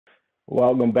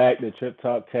Welcome back to Trip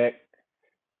Talk Tech.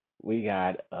 We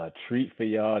got a treat for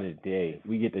y'all today.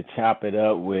 We get to chop it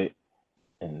up with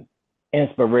an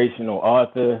inspirational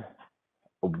author,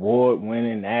 award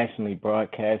winning, nationally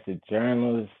broadcasted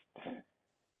journalist.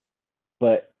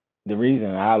 But the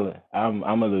reason I'm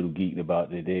a little geeked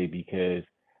about today because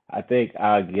I think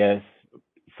our guest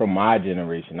from my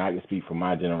generation, I can speak for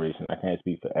my generation, I can't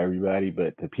speak for everybody,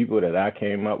 but the people that I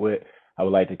came up with, I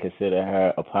would like to consider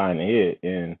her a pioneer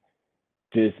in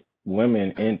just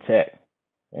women in tech.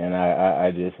 And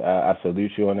I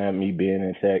salute you on that. Me being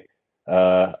in tech,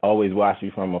 always watch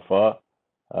you from afar,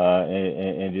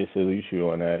 and just salute you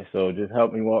on that. So just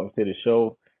help me welcome to the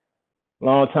show,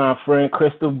 longtime friend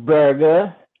Crystal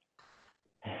Berger.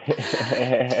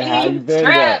 How you Keith been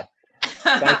Trip. though?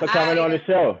 Thanks for coming on the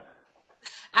show.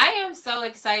 I am so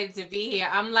excited to be here.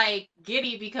 I'm like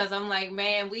giddy because I'm like,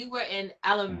 man, we were in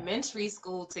elementary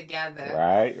school together.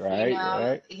 Right, right,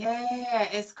 right. Yeah,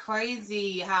 it's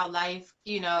crazy how life,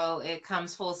 it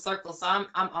comes full circle. So I'm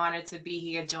honored to be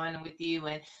here joining with you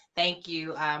and thank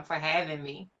you for having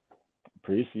me.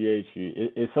 Appreciate you.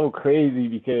 It's so crazy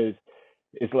because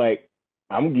it's like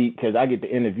I'm geek because I get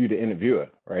to interview the interviewer,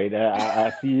 right?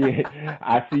 I see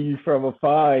I see you from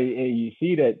afar and you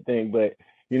see that thing, but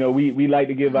we like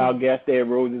to give our Mhm. guests their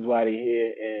roses while they're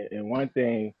here. And one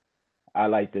thing I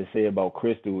like to say about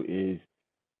Crystal is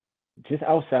just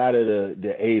outside of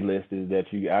the A-listers that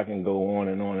I can go on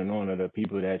and on and on of the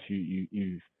people that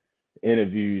you've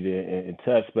interviewed and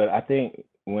touched, but I think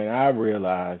when I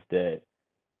realized that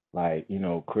like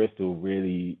Crystal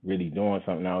really doing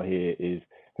something out here is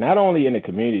not only in the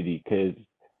community because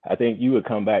I think you would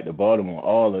come back to Baltimore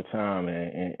all the time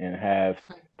and have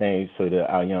things for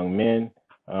our young men,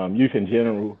 youth in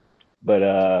general, but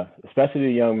especially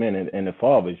the young men and the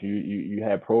fathers. You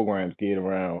had programs geared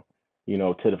around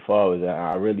to the fathers. And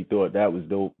I really thought that was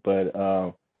dope. But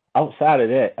outside of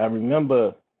that, I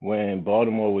remember when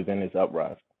Baltimore was in its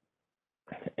uprising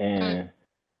and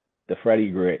the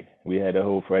Freddie Gray. We had the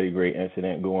whole Freddie Gray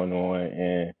incident going on,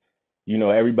 and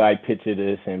everybody pictured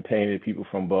this and painted people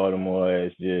from Baltimore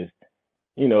as just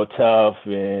tough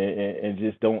and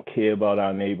just don't care about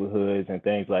our neighborhoods and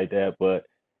things like that. But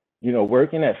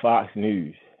working at Fox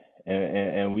News,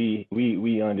 and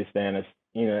we understand this.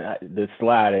 The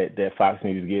slide that Fox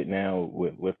News get now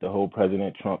with the whole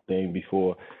President Trump thing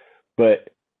before, but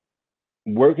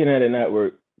working at a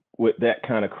network with that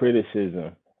kind of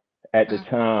criticism at the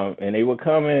time, and they were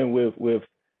coming with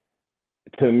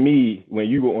to me when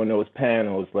you were on those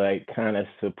panels, like kind of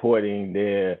supporting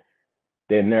their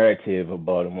narrative of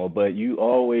Baltimore, but you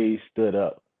always stood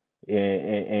up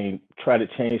and try to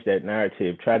change that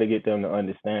narrative, try to get them to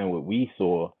understand what we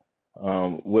saw,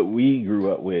 what we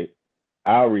grew up with,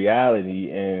 our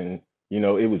reality, and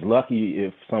it was lucky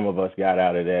if some of us got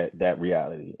out of that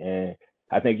reality. And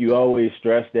I think you always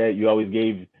stressed that. You always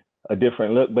gave a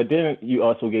different look, but then you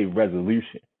also gave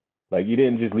resolution. Like you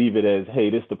didn't just leave it as,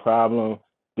 "Hey, this is the problem.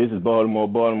 This is Baltimore.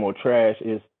 Baltimore trash."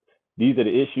 It's these are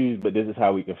the issues, but this is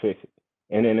how we can fix it.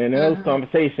 And then in those Mhm.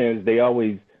 conversations, they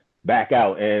always back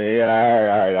out and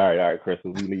yeah, all right,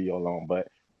 Crystal, we leave you alone. But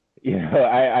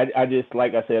I just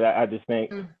like I said, I just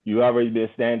think Mhm. you already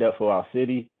did stand up for our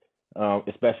city,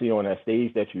 especially on that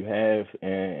stage that you have,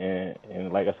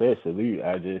 and like I said, salute.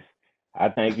 I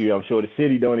thank you. I'm sure the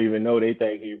city don't even know they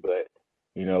thank you, but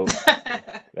you know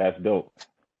that's dope.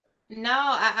 No,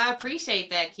 I appreciate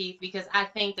that, Keith, because I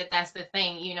think that that's the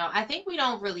thing. I think we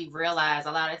don't really realize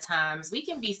a lot of times we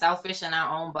can be selfish in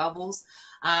our own bubbles.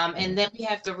 And then we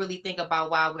have to really think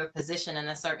about why we're positioned in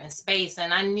a certain space.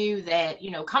 And I knew that,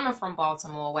 coming from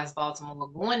Baltimore, West Baltimore,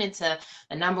 going into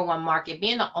the number one market,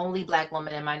 being the only Black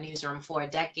woman in my newsroom for a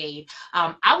decade,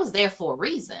 I was there for a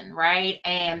reason, right?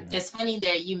 And Mhm. it's funny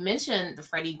that you mentioned the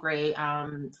Freddie Gray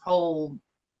whole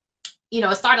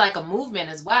it started like a movement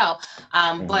as well.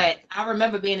 Mhm. But I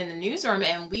remember being in the newsroom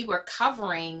and we were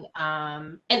covering,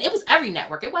 and it was every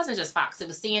network. It wasn't just Fox. It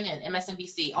was CNN,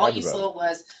 MSNBC. All you Everybody. saw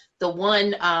was the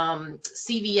one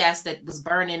CVS that was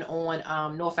burning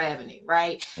on North Avenue,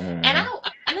 right? And Mhm.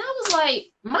 I was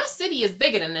like, my city is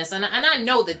bigger than this, and I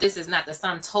know that this is not the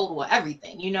sum total of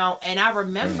everything. And I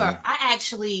remember Mhm. I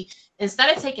actually,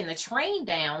 instead of taking the train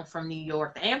down from New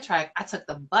York, the Amtrak, I took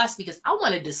the bus because I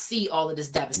wanted to see all of this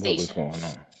What was devastation. going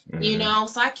on? Mhm.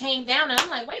 So I came down and I'm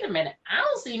like, wait a minute, I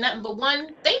don't see nothing but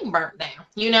one thing burnt down.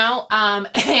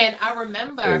 And I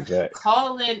remember Exactly.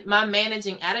 calling my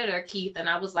managing editor, Keith, and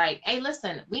I was like, hey,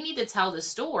 listen, we need to tell this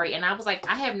story. And I was like,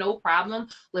 I have no problem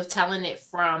with telling it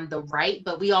from the right,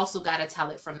 but we also got to tell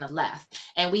it from the left.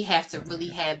 And we have to really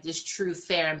have this true,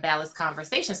 fair, and balanced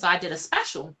conversation. So I did a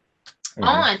special Hmm.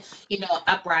 on,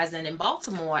 Uprising in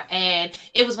Baltimore. And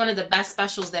it was one of the best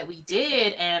specials that we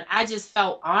did. And I just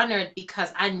felt honored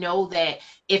because I know that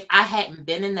if I hadn't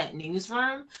been in that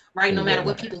newsroom, right, It no matter wouldn't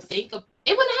what have. people think of,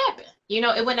 it wouldn't happen.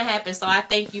 It wouldn't have happened. So I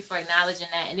thank you for acknowledging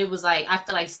that. And it was like, I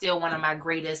feel like still one of my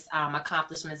greatest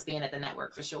accomplishments being at the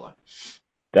network for sure.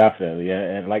 Definitely, yeah.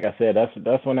 And like I said,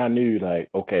 that's when I knew, like,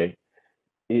 okay,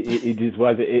 it just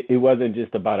wasn't it wasn't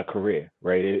just about a career,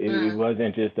 right? It Mm,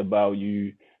 wasn't just about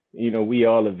you. We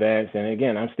all advanced, and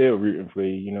again, I'm still rooting for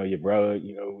you. Your brother.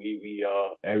 We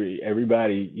all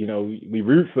everybody. We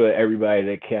root for everybody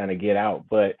that kind of get out.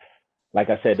 But like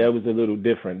I said, that was a little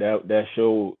different. That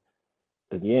showed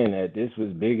again that this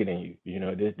was bigger than you.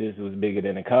 This was bigger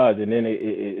than the cause. And then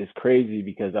it's crazy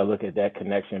because I look at that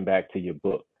connection back to your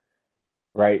book,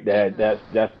 right? That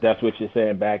mm-hmm. that's what you're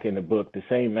saying back in the book, the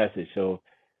same message. So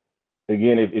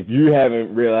again, if you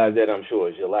haven't realized that, I'm sure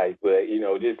it's your life. But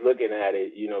just looking at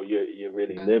it, you're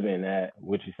really living that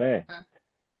what you're saying.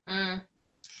 Mm-hmm.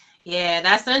 Yeah,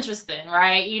 that's interesting,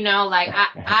 right? Like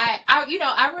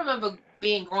I remember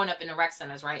being growing up in the rec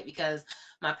centers, right? Because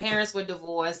my parents were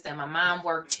divorced and my mom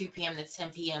worked 2 p.m. to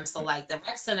 10 p.m. So like the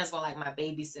rec centers were like my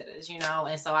babysitters,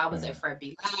 and so I was at Mhm. Fred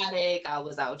B. Laddick, I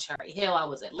was out Cherry Hill, I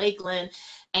was at Lakeland,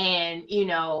 and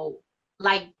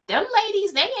like them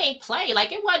ladies, they ain't play.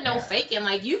 Like it wasn't no faking.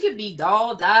 Like you could be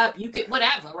dolled up, you could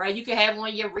whatever, right? You could have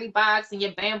on your Reeboks and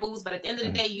your bamboos, but at the end of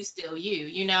the day, you still you.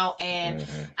 And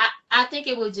Mhm. I think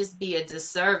it would just be a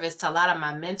disservice to a lot of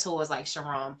my mentors like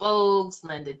Sharon Bogues,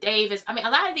 Linda Davis. I mean, a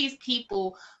lot of these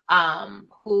people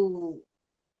who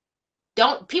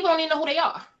people don't even know who they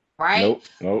are, right? Nope.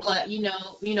 Nope. But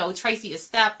Tracy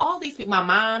Estep, all these people, my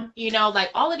mom, like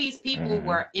all of these people Mhm.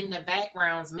 were in the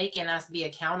backgrounds making us be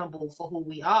accountable for who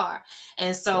we are.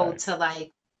 And so Right. to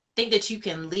like think that you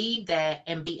can leave that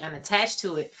and be unattached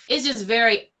to it, it's just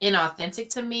very inauthentic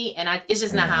to me. And it's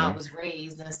just not how I Mhm. was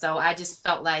raised. And so I just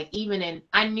felt like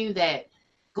I knew that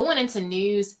going into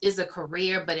news is a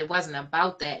career, but it wasn't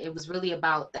about that. It was really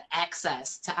about the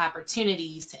access to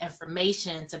opportunities, to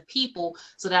information, to people,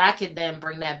 so that I could then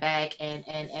bring that back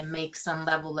and make some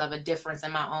level of a difference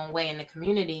in my own way in the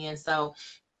community. And so,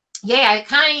 yeah, I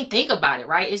kind of didn't think about it,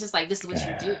 right? It's just like this is what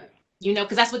you do.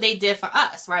 Because that's what they did for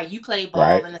us, right? You play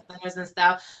ball Right. in the centers and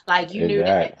stuff. Like you knew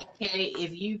that, Exactly. okay,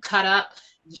 if you cut up,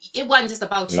 it wasn't just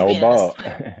about you No being in the ball.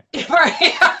 center,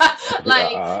 right?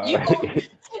 Like you uh, gonna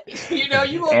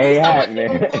you gonna be ain't someone they happening.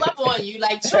 gonna pull up on you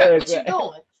like Trip, what you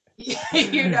doing?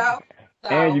 you know?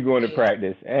 And you So going to yeah,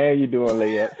 practice, and you doing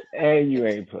layups, and you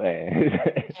ain't playing.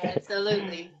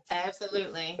 absolutely.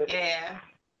 Absolutely. Yeah.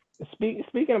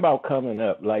 Speaking about coming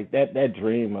up, like that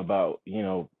dream about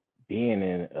being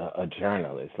a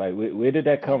journalist, like where did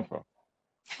that come from?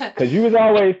 Because you was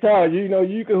always taught, you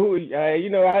can hoop.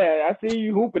 I see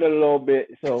you hooping a little bit,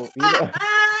 so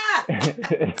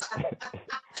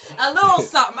A little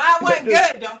something. I wasn't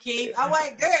Just good though, Keith. I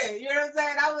wasn't good. You know what I'm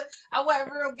saying? I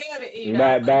wasn't real good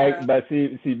at, but but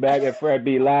see back at Fred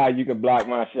B. Live, you could block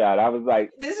my shot. I was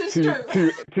like this is two true.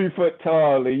 two 2 foot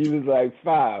tall, and you was like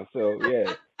 5. So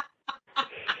yeah.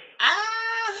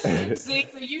 Ah, see,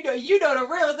 so you know the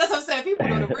real. That's what I'm saying. People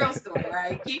know the real story,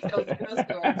 right? Keith knows the real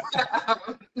story.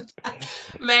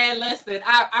 Man, listen,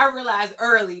 I realized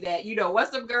early that once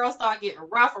some girls start getting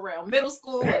rough around middle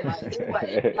school and like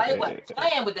they wasn't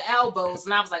playing with the elbows,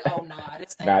 and I was like, oh no, nah,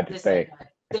 this ain't Not to this ain't say.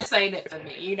 this ain't it for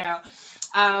me.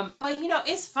 But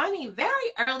it's funny.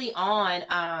 Very early on,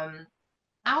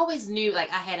 I always knew like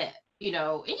I had a,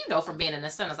 and from being in the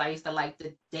centers, I used to like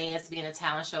to dance, being in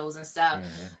talent shows and stuff.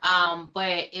 Hmm.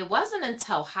 But it wasn't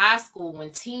until high school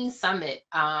when Teen Summit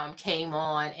came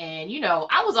on, and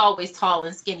I was always tall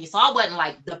and skinny, so I wasn't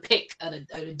like the pick of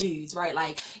the dudes, right?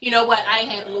 Like, you know what? I ain't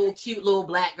have a little cute little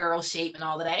black girl shape and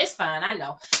all of that. It's fine, I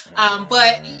know.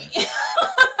 But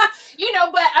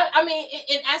but I mean,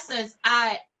 in essence,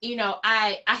 I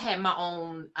had my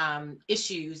own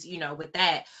issues, with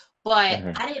that, but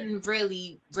Hmm. I didn't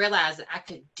really realize that I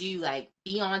could do like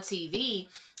be on TV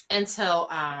until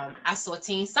I saw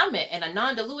Teen Summit, and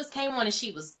Ananda Lewis came on, and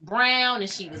she was brown and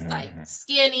she was like Hmm.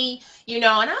 skinny, and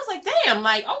I was like, damn,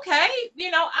 like okay,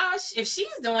 if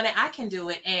she's doing it, I can do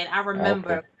it. And I Okay.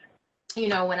 remember,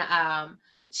 when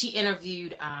she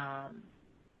interviewed, I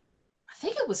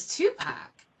think it was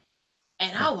Tupac.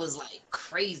 And I was like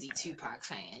crazy Tupac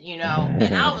fan.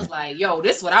 And I was like, yo,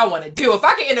 this is what I want to do. If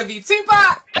I can interview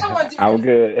Tupac, I want to do I'm this.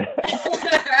 good.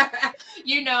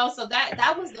 So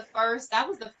that was the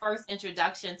first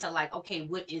introduction to like, okay,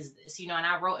 what is this? And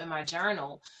I wrote in my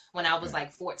journal when I was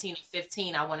like 14 or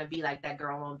 15, I want to be like that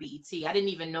girl on BET. I didn't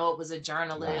even know it was a Wow.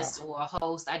 journalist or a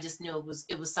host. I just knew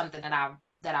it was something that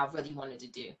I really wanted to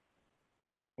do.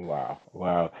 Wow,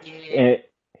 wow. Yeah. And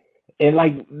and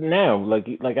like now, like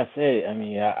I said, I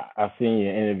mean, I've seen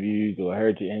your interviews or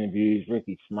heard your interviews,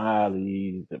 Ricky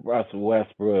Smiley, the Russell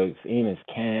Westbrooks, Enos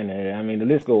Canner. I mean, the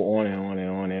list go on and on and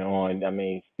on and on. I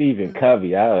mean, Stephen Mm.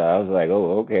 Covey. I was like,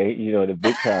 oh, okay, the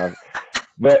big time.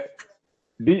 But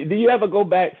do you ever go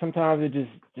back sometimes and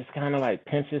just kind of like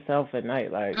pinch yourself at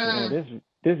night, like Mm.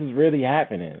 this is really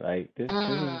happening, like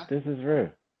Mm. this is real.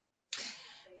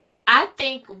 I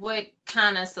think what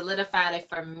kind of solidified it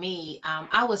for me,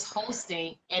 I was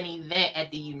hosting an event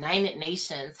at the United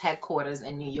Nations headquarters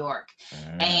in New York.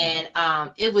 Mm,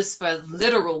 And it was for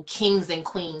literal kings and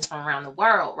queens from around the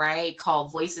world, right?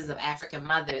 Called Voices of African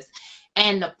Mothers.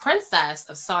 And the princess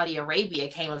of Saudi Arabia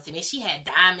came up to me. She had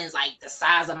diamonds like the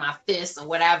size of my fist or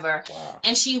whatever. wow.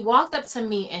 And she walked up to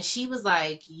me and she was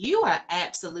like, "You are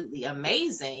absolutely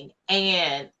amazing."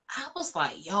 And I was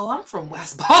like, "Yo, I'm from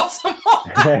West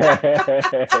Baltimore."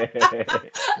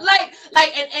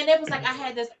 And it was like I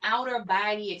had this outer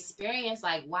body experience,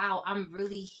 like, wow, I'm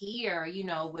really here,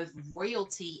 with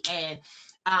royalty. And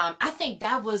I think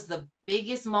that was the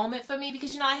biggest moment for me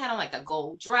because I had on like a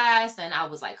gold dress and I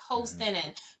was like Mhm. hosting,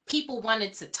 and people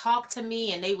wanted to talk to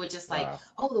me and they were just like, Wow.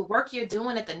 "Oh, the work you're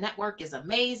doing at the network is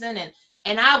amazing."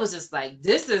 And I was just like,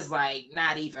 this is like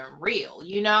not even real,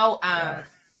 Right.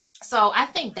 so I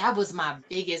think that was my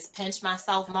biggest pinch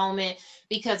myself moment,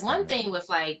 because one Mhm. thing with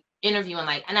like interviewing,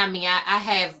 like, and I mean, I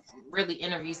have really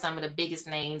interviewed some of the biggest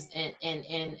names in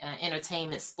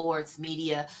entertainment, sports,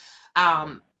 media.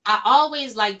 I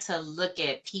always like to look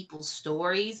at people's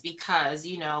stories because,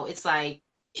 it's like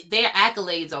their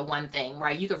accolades are one thing,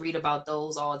 right? You could read about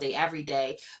those all day, every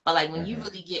day. But like when you Mhm.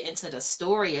 really get into the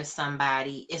story of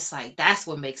somebody, it's like that's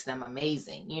what makes them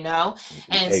amazing, you know?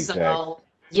 And Exactly. so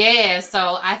yeah,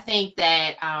 so I think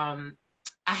that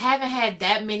I haven't had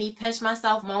that many pinch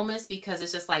myself moments because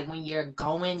it's just like when you're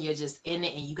going, you're just in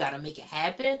it and you got to make it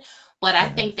happen. But I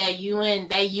Mhm. think that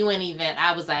UN event,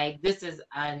 I was like, this is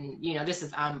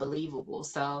unbelievable.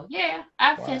 So yeah,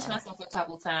 I've pinched Wow. myself a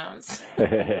couple times.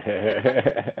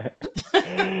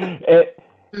 Eh,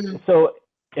 Mm, so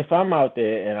if I'm out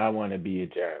there and I want to be a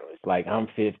journalist, like I'm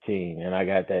 15 and I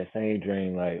got that same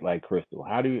dream like Crystal,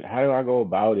 how do I go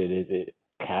about it? Is it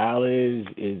college?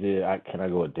 Can I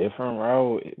go a different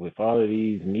route with all of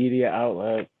these media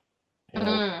outlets? You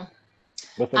know, mm.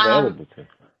 what's Um, available to me?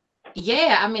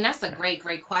 Yeah, I mean, that's a great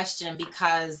question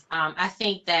because I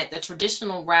think that the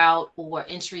traditional route or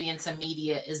entry into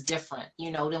media is different,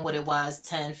 than what it was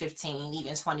 10, 15,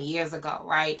 even 20 years ago,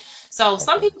 right? So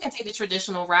some Okay. people can take the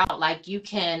traditional route, like you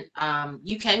can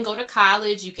go to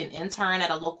college, you can intern at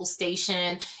a local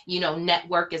station,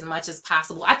 network as much as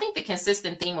possible. I think the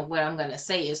consistent theme of what I'm going to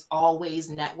say is always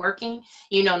networking,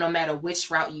 no matter which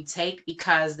route you take,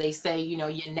 because they say,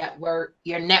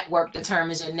 your network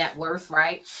determines your net worth,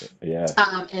 right? Yes.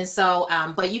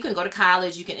 But you can go to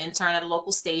college, you can intern at a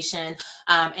local station,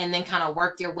 and then kind of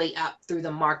work your way up through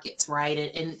the markets, right?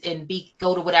 And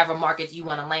go to whatever market you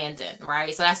want to land in,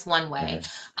 right? So that's one way.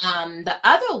 Mhm. The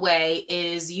other way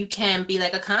is you can be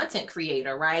like a content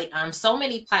creator, right? So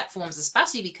many platforms,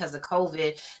 especially because of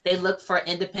COVID, they look for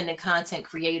independent content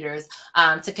creators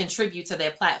to contribute to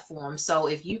their platform. So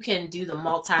if you can do the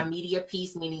multimedia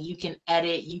piece, meaning you can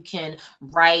edit, you can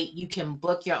write, you can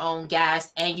book your own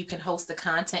guests, and you can host the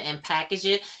content and package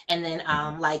it, and then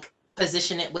Mhm. like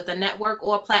position it with a network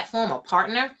or a platform or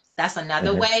partner. That's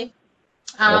another Mhm. way.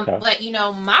 Okay. But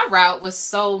my route was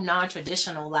so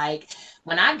non-traditional. Like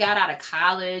when I got out of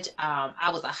college, I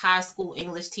was a high school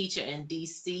English teacher in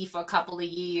DC for a couple of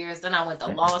years. Then I went to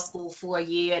law school for a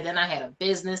year. Then I had a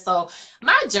business. So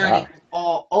my journey Wow. was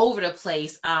all over the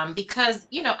place because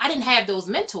I didn't have those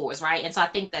mentors, right? And so I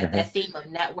think that Mhm. that theme of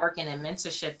networking and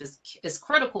mentorship is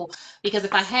critical, because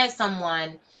if I had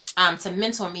someone to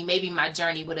mentor me, maybe my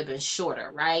journey would have been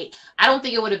shorter, right? I don't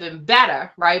think it would have been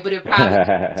better, right? But it probably would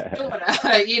have been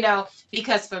shorter,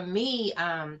 because for me,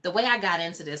 the way I got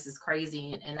into this is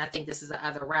crazy. And I think this is the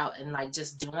other route, and like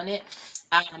just doing it.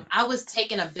 I was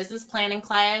taking a business planning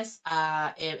class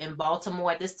in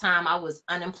Baltimore. At this time, I was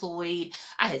unemployed.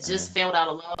 I had just Mhm. failed out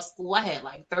of law school. I had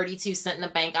like 32 cents in the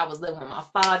bank. I was living with my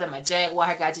father. My Jaguar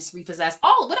had got just repossessed.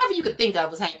 All whatever you could think of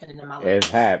was happening in my life.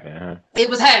 It's happening, huh? It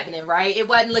was happening, right? It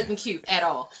wasn't looking cute at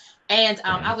all. And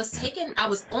I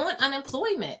was on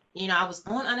unemployment. I was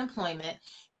on unemployment.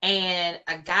 And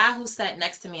a guy who sat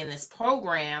next to me in this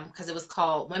program, because it was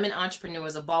called Women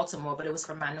Entrepreneurs of Baltimore, but it was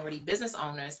for minority business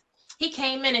owners. He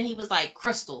came in and he was like,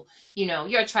 "Crystal, you're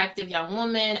an attractive young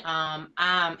woman."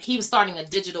 He was starting a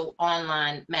digital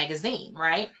online magazine,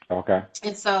 right? Okay.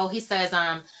 And so he says,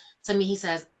 to me, he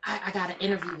says, I got an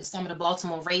interview with some of the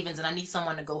Baltimore Ravens and I need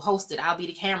someone to go host it. I'll be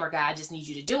the camera guy. I just need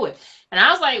you to do it. And I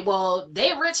was like, well,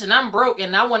 they rich and I'm broke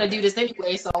and I want to do this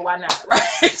anyway, so why not?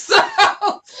 Right.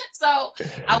 So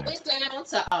I went down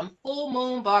to Full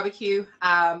Moon Barbecue,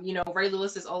 Ray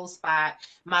Lewis's old spot.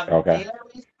 My Okay.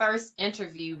 very first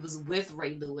interview was with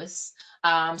Ray Lewis.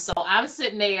 So I'm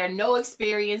sitting there, no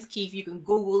experience, Keith. You can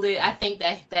Google it. I think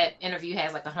that interview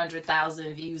has like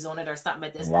 100,000 views on it or something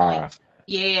at this Wow. point.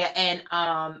 Yeah, and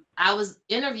I was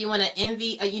interviewing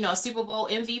a Super Bowl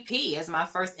MVP as my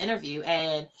first interview,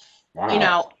 and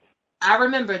Wow. I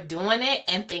remember doing it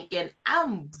and thinking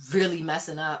I'm really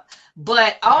messing up,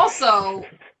 but also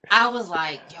I was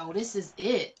like, yo, this is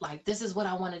it. Like, this is what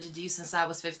I wanted to do since I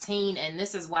was 15, and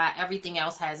this is why everything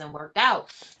else hasn't worked out.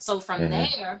 So from Hmm.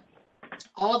 there,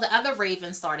 all the other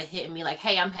Ravens started hitting me like,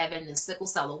 hey, I'm having this sickle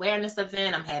cell awareness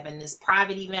event. I'm having this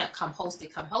private event. Come host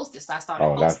it, come host it. So I started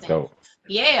Oh, that's hosting, dope.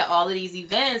 yeah, all of these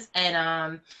events. And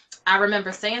I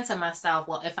remember saying to myself,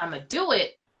 well, if I'm going to do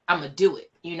it, I'm going to do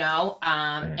it,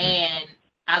 Hmm. and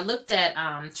I looked at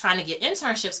trying to get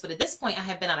internships, but at this point I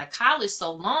had been out of college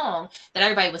so long that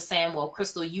everybody was saying, well,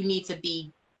 Crystal, you need to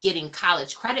be getting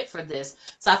college credit for this.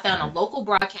 So I found a Hmm. local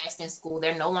broadcasting school.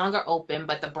 They're no longer open,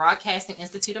 but the Broadcasting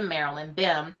Institute of Maryland,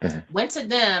 BIM, Hmm. went to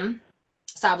them.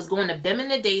 So I was going to BIM in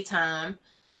the daytime.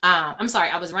 I'm sorry,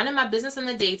 I was running my business in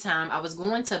the daytime. I was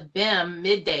going to BIM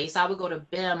midday. So I would go to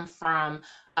BIM from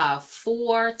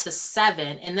 4 to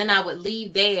 7, and then I would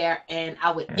leave there and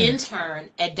I would Hmm. intern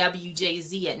at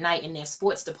WJZ at night in their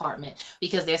sports department,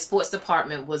 because their sports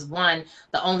department was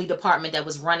the only department that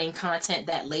was running content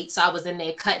that late. So I was in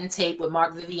there cutting tape with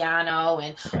Mark Viviano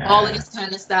and all of this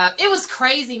kind of stuff. It was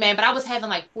crazy, man. But I was having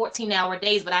like 14-hour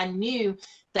days, but I knew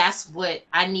that's what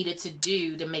I needed to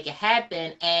do to make it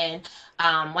happen. And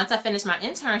once I finished my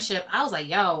internship, I was like,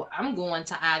 yo, I'm going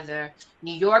to either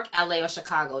New York, LA, or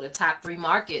Chicago, the top 3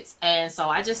 markets. And so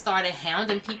I just started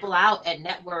hounding people out at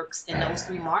networks in those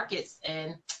 3 markets,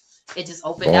 and it just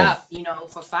opened Boom. up,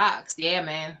 for Fox. Yeah,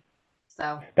 man.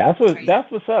 So That's it's what crazy.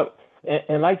 that's what's up.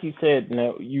 And like you said,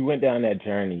 you went down that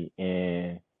journey,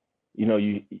 and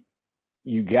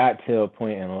you got to a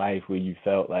point in life where you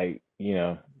felt like,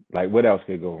 like what else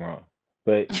could go wrong.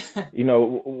 But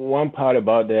one part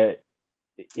about that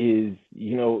is,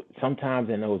 sometimes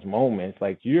in those moments,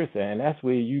 like you're saying, that's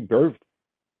where you birthed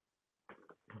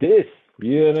this.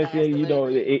 You know what I'm saying?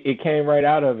 Absolutely. It came right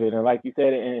out of it, and like you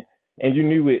said, and you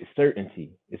knew with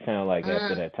certainty. It sounded like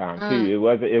after Mm, that time too. mm, It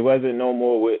wasn't no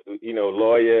more with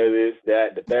lawyer this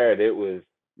that the third. It was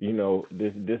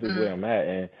this is where mm, I'm at,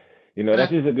 and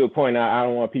that's mm, just a good point. I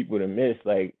don't want people to miss,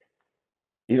 like,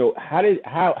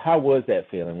 how was that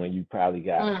feeling when you probably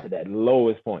got mm. to that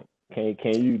lowest point? Can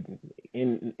you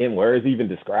in words even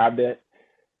describe that?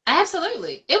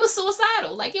 Absolutely. It was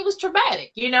suicidal. Like, it was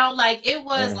traumatic, like it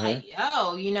was Mhm. like,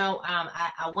 yo,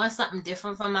 I want something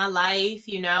different from my life,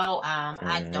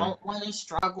 I Mhm. don't want to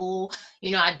struggle,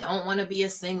 I don't want to be a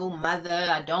single mother.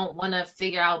 I don't want to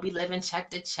figure out be living check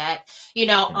to check,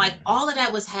 like Mhm. all of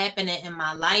that was happening in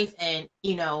my life. And,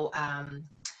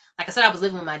 like I said, I was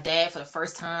living with my dad for the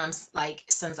first time, like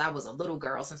since I was a little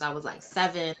girl, since I was like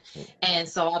 7. And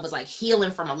so I was like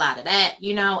healing from a lot of that,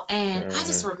 and I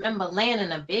just Mhm. remember laying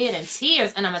in a bed in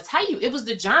tears. And I'm gonna tell you, it was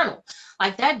the journal.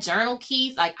 Like that journal,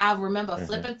 Keith, like I remember Mhm.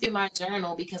 flipping through my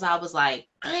journal because I was like,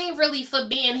 I ain't really for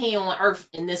being here on earth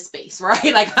in this space,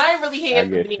 right? Like I ain't really here I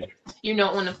for get being, you.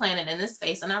 on the planet in this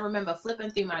space. And I remember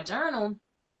flipping through my journal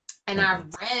and I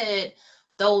Mhm. read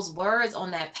those words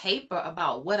on that paper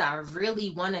about what I really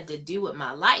wanted to do with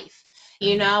my life,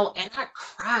 Mhm. and I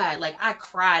cried. Like I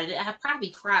cried. I probably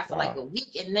cried for like Wow. a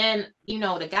week. And then,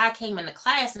 the guy came into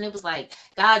class and it was like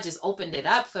God just opened it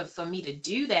up for me to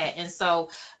do that. And so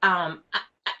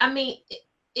I mean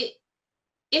it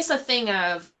it's a thing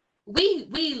of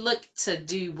we look to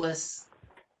do what's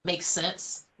makes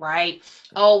sense, right?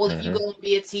 Oh, well, if you're Mhm. going to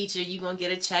be a teacher, you're going to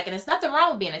get a check. And it's nothing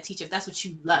wrong with being a teacher if that's what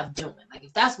you love doing. Like,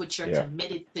 if that's what you're Yeah.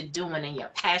 committed to doing and you're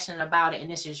passionate about it and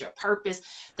this is your purpose,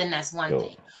 then that's one Dope.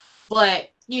 thing. But,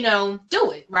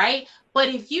 do it, right? But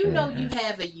if you know you Mhm.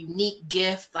 have a unique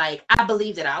gift, like I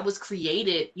believe that I was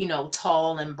created,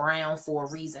 tall and brown for a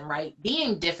reason, right?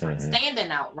 Being different, Mhm.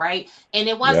 standing out, right? And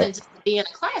it wasn't Yep. just to be in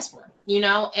a classroom,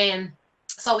 and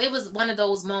so it was one of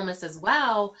those moments as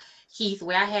well, Keith,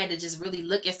 where I had to just really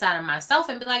look inside of myself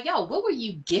and be like, yo, what were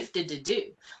you gifted to do?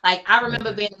 Like, I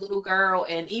remember being a little girl,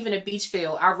 and even in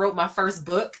Beachfield, I wrote my first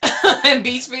book in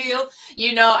Beachfield.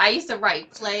 I used to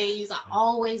write plays. I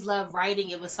always loved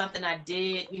writing. It was something I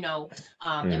did, in my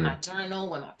Mm-hmm. journal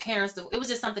when my parents, it was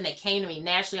just something that came to me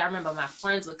naturally. I remember my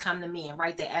friends would come to me and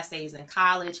write their essays in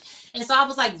college. And so I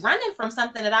was like running from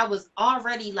something that I was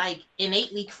already like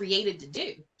innately created to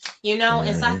do, And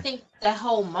so I Mm-hmm. think that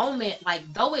whole moment, like,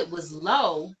 though it was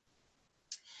low,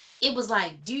 it was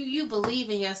like, do you believe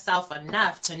in yourself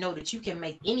enough to know that you can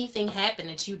make anything happen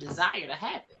that you desire to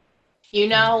happen?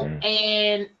 Mm-hmm.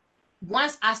 And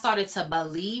once I started to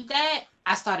believe that,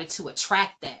 I started to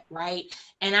attract that, right?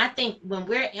 And I think when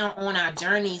we're on our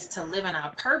journeys to living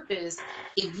our purpose,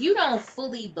 if you don't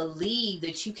fully believe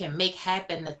that you can make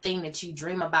happen the thing that you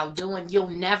dream about doing, you'll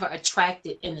never attract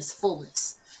it in its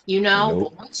fullness. But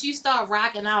Nope. once you start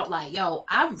rocking out like, yo,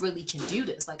 I really can do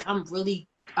this. Like, I'm really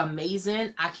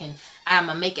amazing. I'm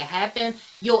gonna make it happen.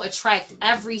 You'll attract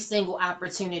every single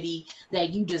opportunity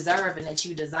that you deserve and that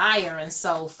you desire. And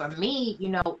so for me,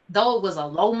 though it was a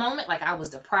low moment, like I was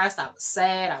depressed, I was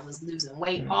sad, I was losing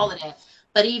weight, all Mm-hmm. of that.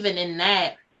 But even in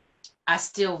that, I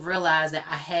still realized that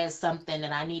I had something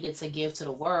that I needed to give to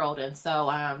the world. And so,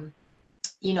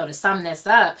 to sum this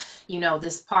up,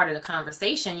 this part of the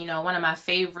conversation, one of my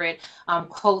favorite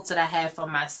quotes that I have for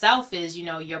myself is,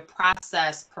 your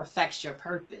process perfects your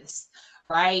purpose,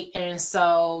 right? And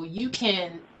so you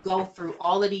can go through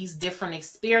all of these different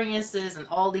experiences and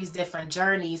all these different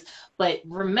journeys, but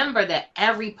remember that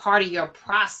every part of your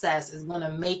process is going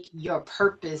to make your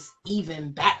purpose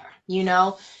even better. True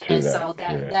And that. so True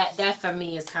that that. that that for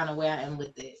me is kind of where I am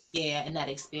with it, yeah, and that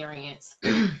experience.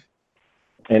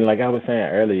 And like I was saying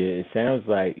earlier, it sounds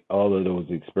like all of those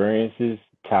experiences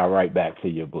tie right back to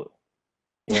your book.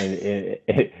 And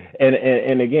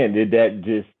and again, did that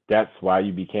just that's why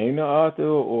you became the author,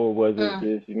 or was it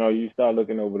Mm. just you start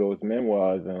looking over those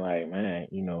memoirs and like, man,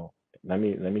 let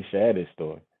me share this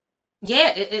story.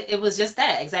 Yeah, it was just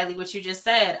that, exactly what you just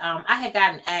said. I had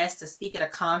gotten asked to speak at a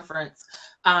conference,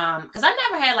 because I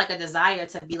never had like a desire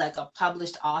to be like a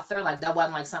published author. Like, that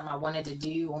wasn't like something I wanted to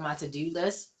do on my to-do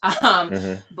list.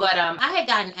 Mhm. But I had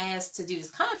gotten asked to do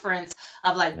this conference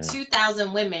of like Mhm.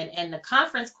 2,000 women, and the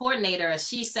conference coordinator,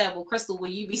 she said, "Well, Crystal, will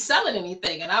you be selling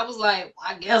anything?" And I was like, "Well,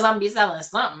 I guess I'm be selling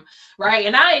something, right?"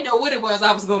 And I didn't know what it was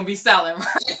I was going to be selling,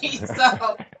 right?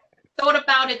 So thought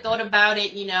about it,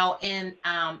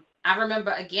 and I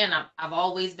remember, again, I've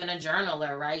always been a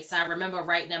journaler, right? So I remember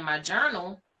writing in my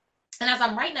journal, and as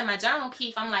I'm writing in my journal,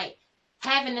 Keith, I'm like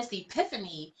having this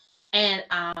epiphany, and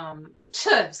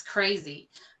it's crazy.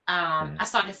 Mhm. I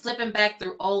started flipping back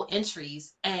through old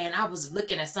entries, and I was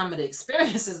looking at some of the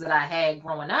experiences that I had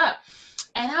growing up,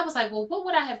 and I was like, well, what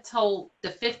would I have told the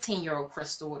 15-year-old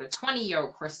Crystal, or the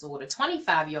 20-year-old Crystal, or the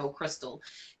 25-year-old Crystal?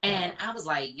 And Wow. I was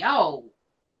like, yo,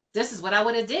 this is what I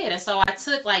would have did. And so I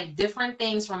took like different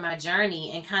things from my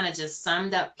journey and kind of just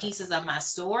summed up pieces of my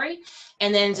story,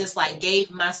 and then That's just like dope.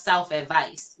 gave myself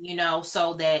advice,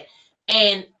 so that,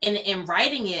 and in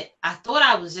writing it, I thought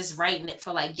I was just writing it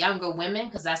for like younger women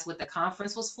because that's what the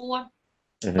conference was for.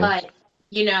 Mhm. But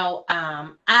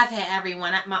I've had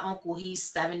everyone. My uncle, he's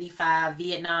 75,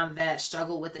 Vietnam vet,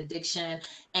 struggled with addiction.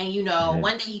 And Mhm.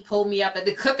 one day he pulled me up at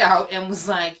the cookout and was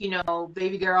like,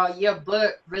 baby girl, your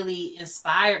book really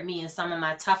inspired me in some of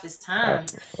my toughest That's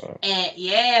times. what's up. And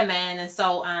yeah, man. And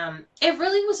so it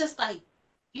really was just like,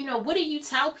 what do you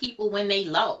tell people when they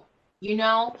low, you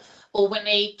know, or when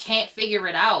they can't figure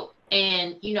it out?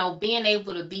 And being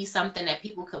able to be something that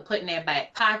people could put in their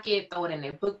back pocket, throw it in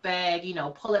their book bag,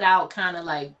 pull it out, kind of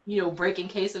like, break in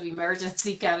case of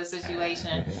emergency kind of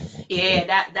situation.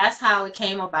 Yeah, that's how it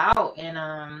came about. And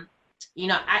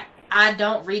I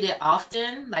don't read it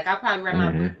often. Like, I probably read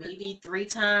my book Mhm. maybe 3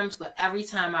 times, but every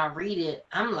time I read it,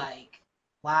 I'm like,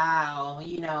 wow,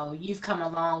 you've come a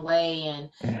long way, and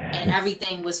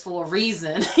everything was for a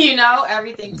reason.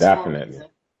 Everything was for a Definitely. reason.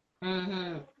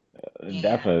 Hmm. Yeah.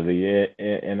 Definitely, yeah,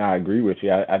 and I agree with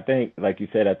you. I think, like you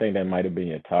said, I think that might have been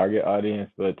your target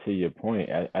audience, but to your point,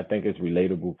 I think it's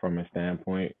relatable from a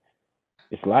standpoint.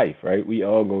 It's life, right? We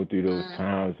all go through those Mm.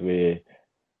 times where,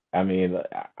 I mean,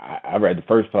 I read the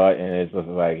first part and it's just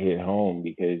like hit home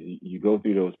because you go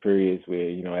through those periods where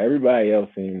everybody else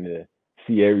seems to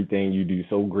see everything you do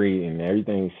so great and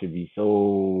everything should be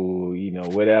so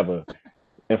whatever,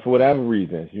 and for Mm. whatever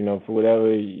reasons, for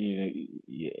whatever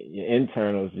your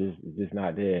internals just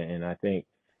not there. And I think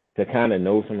to kind of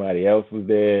know somebody else was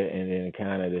there, and then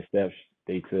kind of the steps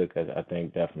they took, I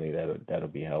think definitely that'll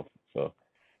be helpful. So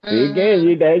see again,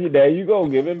 Hmm. there you go,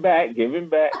 giving back, giving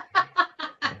back.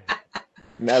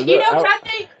 Now look, But I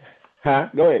think. Huh?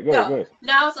 Go ahead. Go ahead. No, Go ahead.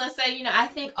 no, I was gonna say, I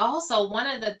think also one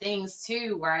of the things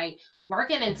too, right?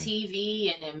 Working in Hmm.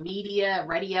 TV and in media,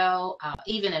 radio,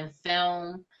 even in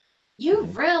film, you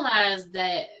realize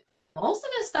that most of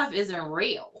this stuff isn't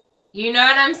real. You know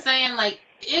what I'm saying? Like,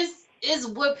 is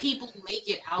what people make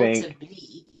it out to Think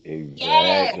be.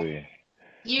 Yeah, exactly.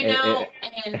 you And know,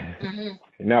 and mhm.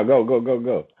 now go, go, go,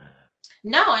 go.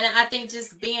 No, and I think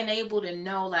just being able to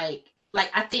know, like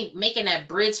I think making that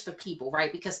bridge for people,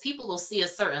 right? Because people will see a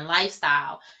certain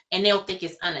lifestyle and they'll think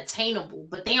it's unattainable,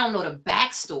 but they don't know the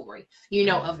backstory,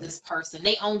 of Hmm. this person.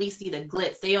 They only see the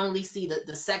glitz, they only see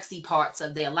the sexy parts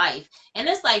of their life. And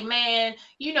it's like, man,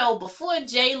 before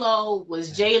J Lo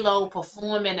was J Lo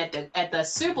performing at the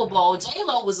Super Bowl, J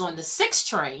Lo was on the six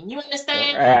train. You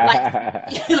understand? Like,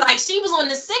 like she was on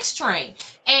the six train,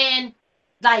 and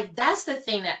like that's the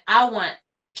thing that I want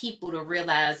people to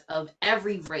realize of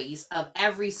every race, of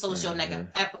every social Hmm.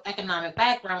 economic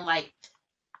background. Like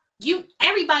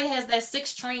everybody has that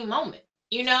six train moment.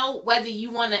 Whether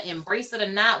you want to embrace it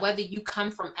or not, whether you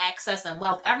come from access and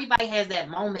wealth, everybody has that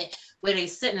moment where they're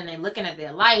sitting and they're looking at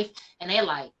their life and they're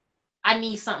like, I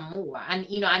need something more. I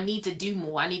need to do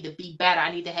more. I need to be better.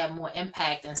 I need to have more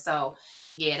impact. And so,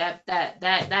 yeah,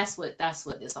 that's what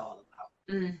it's all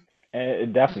about.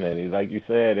 And definitely, like you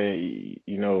said,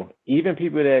 even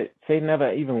people that say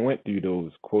never even went through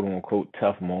those quote unquote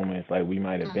tough moments like we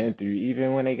might have Mm. been through,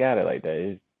 even when they got it like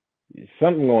that, it's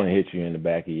something going to hit you in the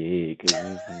back of your head because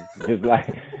it's just like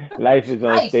life is Life.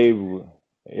 unstable.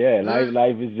 Yeah, Mm,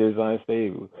 life is just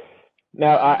unstable.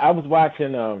 Now, I mhm, was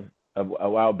watching a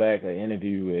while back an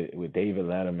interview with David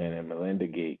Letterman and Melinda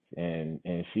Gates, and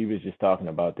she was just talking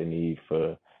about the need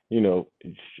for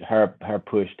her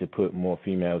push to put more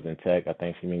females in tech. I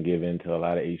think she's been given to a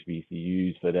lot of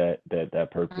HBCUs for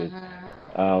that purpose. mhm.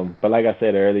 But like I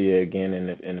said earlier, again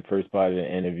in the first part of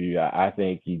the interview, I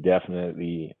think he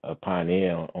definitely a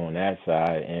pioneer on that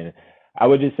side, and I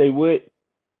would just say what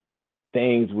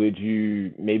things would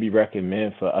you maybe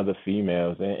recommend for other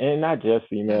females and not just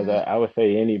females? Mhm. I would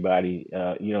say anybody,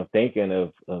 thinking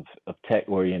of tech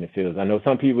oriented fields. I know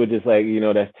some people just like,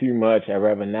 that's too much. I'd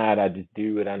rather not. I just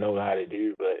do what I know how to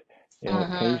do. But,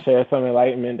 can you Mhm. share some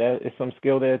enlightenment that is some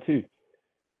skill there too?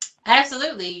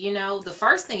 Absolutely. The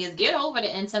first thing is get over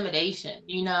the intimidation.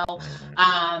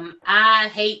 Mm-hmm. I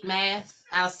hate math.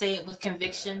 I'll say it with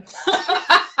conviction.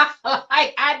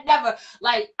 Like I never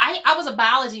like I was a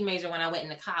biology major when I went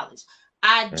into college.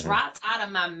 I dropped out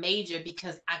of my major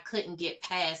because I couldn't get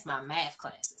past my math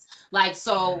classes. Like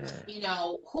so,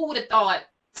 who would have thought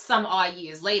some odd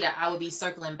years later I would be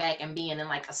circling back and being in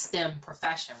like a STEM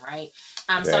profession, right?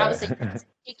 So I would say Yeah.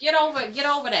 get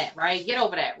over that, right? Get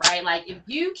over that, right? Like if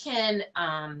you can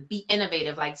be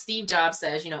innovative, like Steve Jobs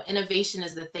says, innovation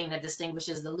is the thing that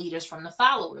distinguishes the leaders from the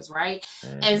followers, right?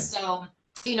 And Hmm. so,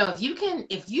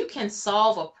 if you can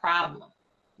solve a problem,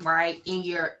 right, in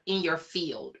your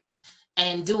field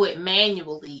and do it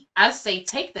manually, I say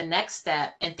take the next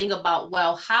step and think about,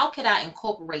 well, how could I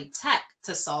incorporate tech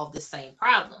to solve the same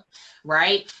problem,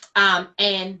 right?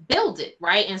 And build it,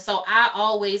 right? And so I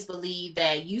always believe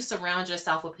that you surround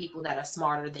yourself with people that are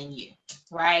smarter than you,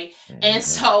 right? And Hmm.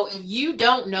 so if you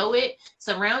don't know it,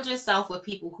 surround yourself with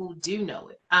people who do know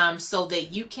it, so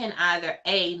that you can either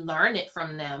learn it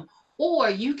from them, or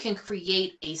you can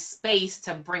create a space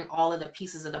to bring all of the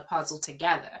pieces of the puzzle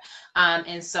together.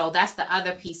 And so that's the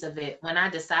other piece of it. When I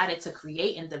decided to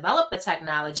create and develop the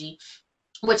technology,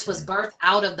 which was birthed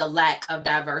out of the lack of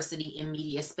diversity in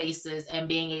media spaces and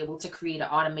being able to create an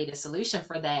automated solution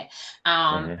for that.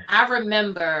 Hmm. I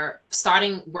remember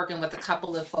starting working with a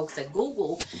couple of folks at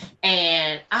Google,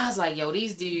 and I was like, yo,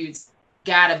 these dudes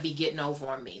gotta be getting over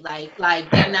on me.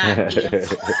 Like they're not being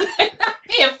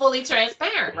being fully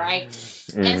transparent, right?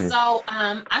 And Hmm. so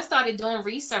I started doing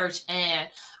research, and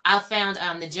I found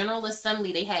the General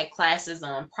Assembly, they had classes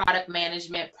on product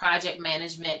management, project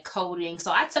management, coding.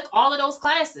 So I took all of those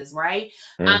classes, right?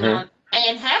 Hmm.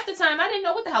 And half the time I didn't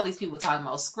know what the hell these people were talking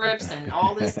about, scripts and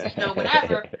all this,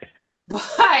 whatever.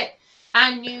 But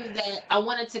I knew that I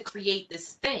wanted to create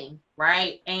this thing,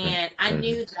 right? And I Hmm.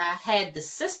 knew that I had the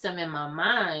system in my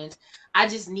mind. I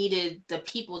just needed the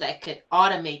people that could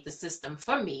automate the system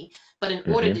for me. But in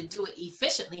order Hmm. to do it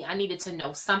efficiently, I needed to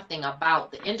know something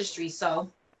about the industry.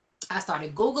 So I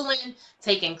started Googling,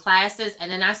 taking classes,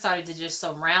 and then I started to just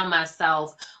surround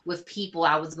myself with people.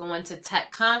 I was going to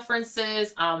tech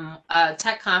conferences, a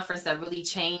tech conference that really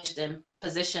changed and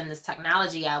positioned this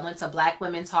technology. I went to Black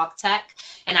Women Talk Tech,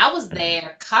 and I was Hmm.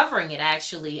 there covering it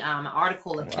actually, an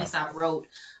article, a Wow. piece I wrote,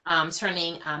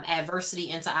 turning adversity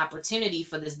into opportunity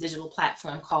for this digital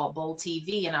platform called Bold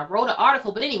TV. And I wrote an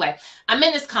article, but anyway, I'm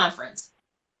in this conference.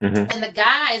 Mm-hmm. And the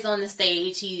guy is on the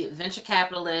stage. He venture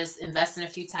capitalist, invests in a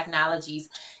few technologies,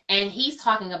 and he's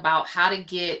talking about how to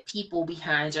get people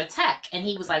behind your tech. And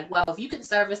he was like, "Well, if you can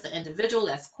service the individual,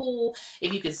 that's cool.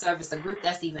 If you can service a group,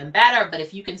 that's even better. But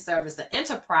if you can service the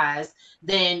enterprise,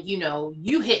 then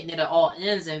you hitting it at all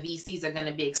ends, and VCs are going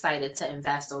to be excited to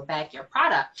invest or back your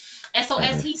product." And so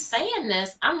as Mm-hmm. he's saying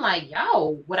this, I'm like,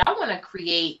 "Yo, what I want to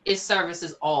create is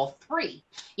services all three,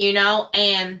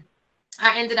 and."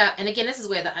 I ended up, and again, this is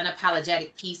where the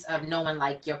unapologetic piece of knowing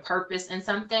like your purpose in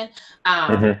something.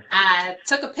 Mm-hmm. I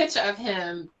took a picture of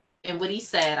him and what he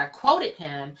said. I quoted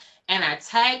him and I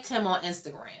tagged him on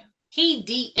Instagram. He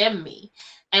DM'd me.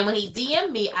 And when he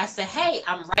DM'd me, I said, "Hey,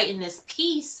 I'm writing this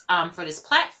piece for this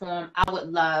platform. I would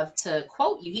love to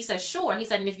quote you." He said, "Sure." He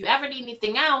said, "And if you ever need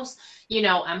anything else,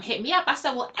 hit me up." I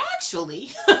said, "Well,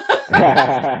 actually,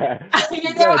 That's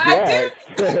right.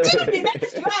 I do need that.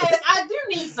 Yes, I do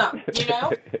need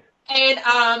something. And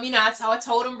I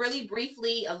told him really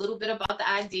briefly a little bit about the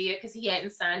idea because he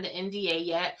hadn't signed the NDA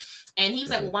yet. And he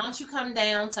was like, "Well, why don't you come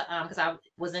down to because I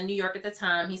was in New York at the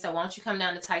time." He said, "Why don't you come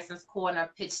down to Tyson's Corner,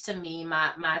 pitch to me.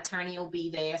 My attorney will be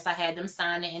there." So I had them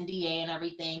sign the NDA and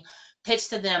everything, pitch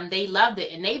to them. They loved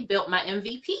it and they built my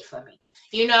MVP for me.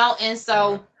 And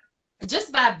Wow. so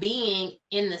just by being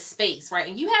in the space, right?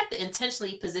 And you have to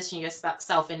intentionally position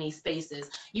yourself in these spaces.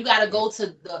 You got to Yeah. go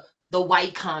to the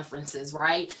white conferences,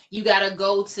 right? You got to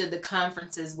go to the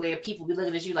conferences where people be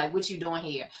looking at you like, "What you doing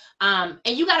here?" And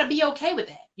you got to be okay with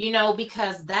that,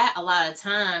 because that a lot of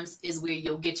times is where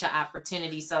you'll get your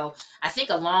opportunity. So I think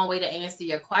a long way to answer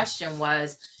your question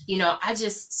was, I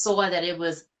just saw that it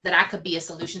was that I could be a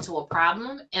solution to a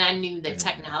problem, and I knew that Mm-hmm.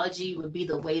 technology would be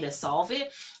the way to solve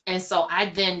it. And so I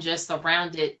then just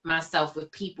surrounded myself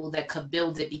with people that could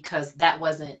build it because that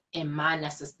wasn't in not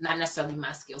necessarily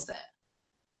my skill set.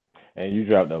 And you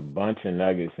dropped a bunch of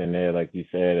nuggets in there, like you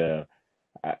said.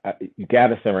 You got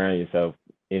to surround yourself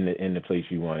in the place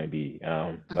you want to be.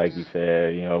 Like you Mhm.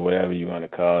 said, whatever you want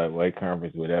to call it, white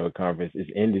conference, whatever conference, it's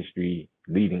industry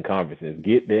leading conferences.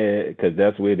 Get there because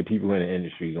that's where the people in the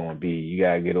industry going to be. You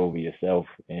gotta get over yourself,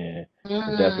 and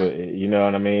if that's Mm, what you know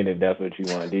what I mean. If that's what you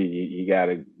want to do, you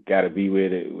gotta be where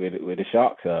the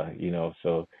sharks are.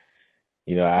 So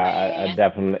I man.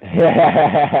 definitely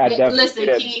I definitely Listen, see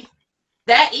Keith,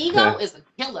 that ego that. is a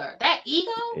killer. That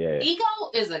ego, Yeah. ego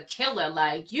is a killer.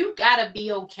 Like you gotta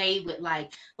be okay with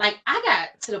like I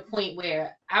got to the point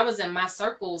where I was in my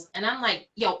circles and I'm like,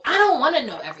 "Yo, I don't want to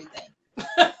know everything."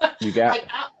 You got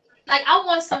I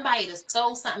want somebody to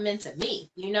sow something into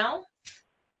me.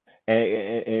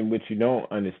 and what you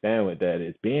don't understand with that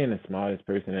is being the smartest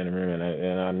person in the room,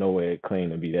 and I know it claim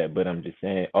to be that, but I'm just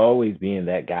saying, always being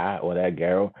that guy or that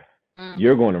girl, Mm,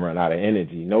 you're going to run out of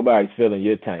energy. Nobody's filling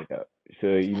your tank up, so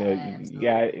you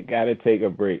absolutely. got to take a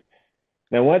break.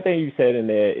 Now, one thing you said in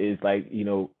there is like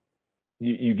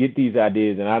you get these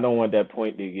ideas, and I don't want that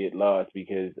point to get lost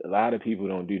because a lot of people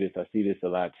don't do this. I see this a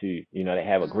lot too. They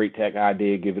have a Mm. great tech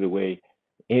idea, give it away.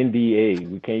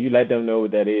 NDA. Can you let them know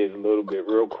what that is a little bit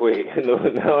real quick? No,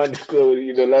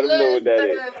 non-disclosure. Let them know what that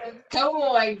is. Listen, come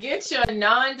on, get your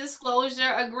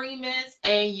non-disclosure agreements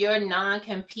and your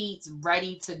non-competes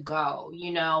ready to go.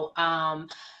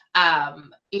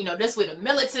 This where the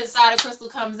militant side of Crystal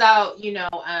comes out.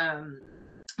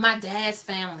 My dad's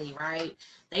family, right?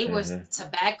 They were Hmm.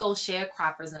 tobacco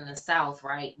sharecroppers in the South,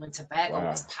 right? When tobacco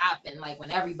was Wow. popping, like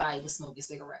when everybody was smoking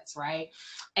cigarettes, right?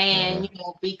 Uh-huh. And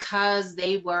because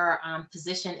they were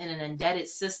positioned in an indebted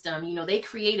system, they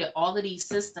created all of these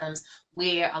systems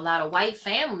where a lot of white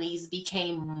families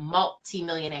became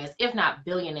multimillionaires, if not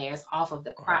billionaires, off of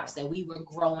the crops Wow. that we were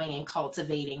growing and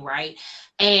cultivating, right?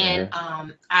 And Uh-huh.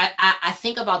 I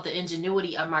think about the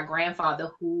ingenuity of my grandfather,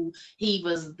 who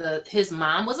his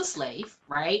mom was a slave,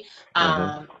 right?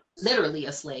 Uh-huh. Literally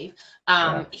a slave.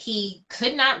 Wow. He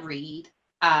could not read.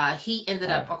 He ended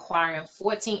up Wow. acquiring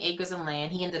 14 acres of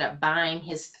land. He ended up buying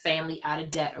his family out of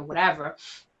debt or whatever.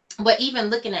 But even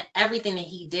looking at everything that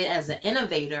he did as an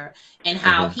innovator and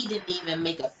how Uh-huh. he didn't even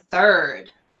make a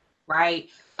third, right,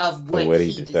 of Of what what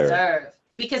he he deserved. deserved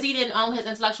because he didn't own his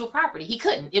intellectual property. He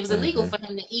couldn't. It was illegal Uh-huh. for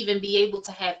him to even be able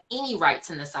to have any rights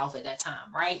in the South at that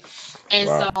time, right? And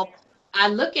so Wow. I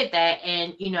look at that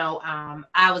and,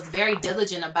 I was very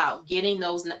diligent about getting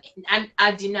those.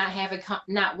 I do not have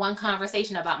not one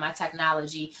conversation about my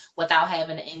technology without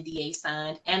having an NDA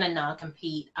signed and a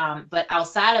non-compete. But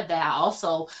outside of that, I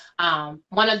also,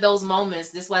 one of those moments,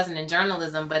 this wasn't in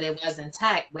journalism, but it was in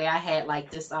tech where I had like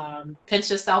this pinch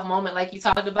yourself moment, like you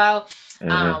talked about,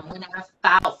 Uh-huh. when I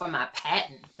filed for my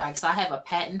patent. Like, so I have a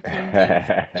patent pending,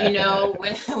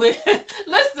 with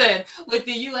listen, with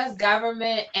the US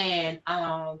government. And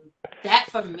that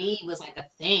for me was like a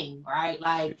thing, right?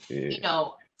 Like, Yeah.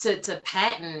 to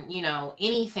patent,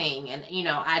 anything, and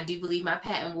I do believe my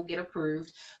patent will get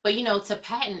approved, but to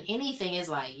patent anything is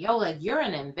like, yo, like you're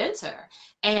an inventor.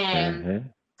 And Mm-hmm.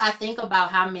 I think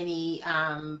about how many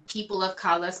people of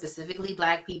color, specifically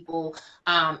Black people,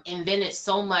 invented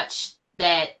so much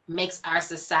that makes our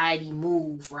society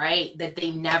move, right? That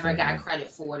they never got Mm-hmm. credit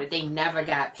for, that they never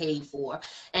got paid for.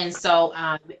 And so,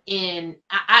 I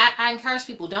encourage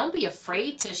people, don't be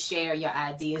afraid to share your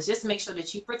ideas. Just make sure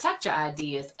that you protect your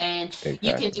ideas. And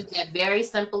you can do Exactly. that very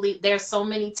simply. There's so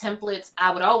many templates.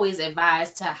 I would always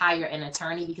advise to hire an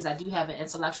attorney, because I do have an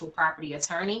intellectual property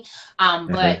attorney.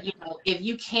 But Mm-hmm. if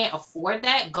you can't afford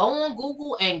that, go on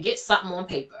Google and get something on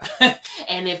paper.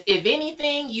 And if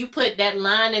anything, you put that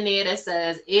line in there that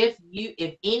says, if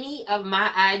any of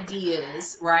my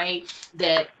ideas, right,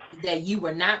 that you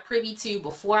were not privy to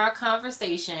before our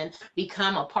conversation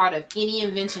become a part of any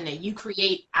invention that you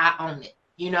create, I own it.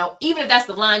 Even if that's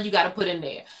the line you got to put in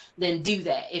there, then do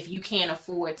that if you can't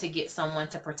afford to get someone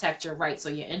to protect your rights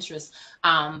or your interests.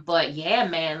 But yeah,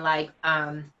 man, like,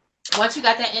 once you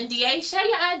got that NDA, share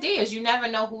your ideas. You never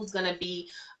know who's gonna be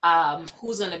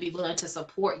willing to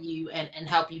support you and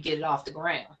help you get it off the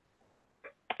ground.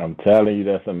 I'm telling you,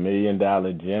 that's $1 million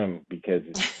gem because,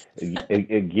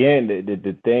 again,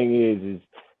 the thing is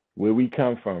where we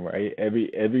come from, right?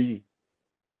 Every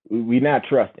we not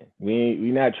trusting. We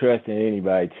not trusting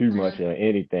anybody too much Mhm. or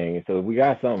anything. And so if we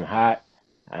got something hot,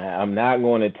 I'm not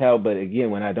going to tell. But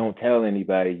again, when I don't tell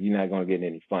anybody, you're not going to get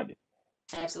any funding.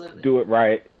 Absolutely. Do it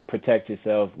right. Protect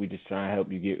yourself. We just try and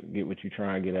help you get what you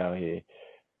try and get out here.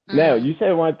 Now, Mm. you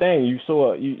said one thing. You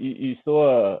saw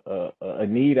a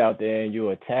need out there, and you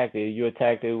attacked it. You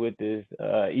attacked it with this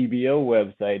EBO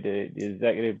website, the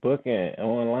executive booking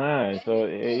online. So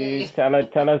Hey, tell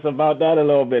us about that a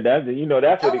little bit. That's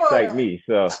what come excites on, me.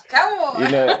 So come you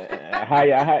on.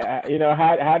 know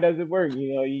how does it work?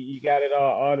 You got it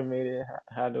all automated.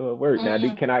 How do it work? Now,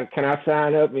 Mm. can I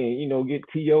sign up and get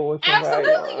TO or somebody?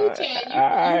 Absolutely, you can. You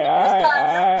can sign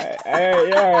up.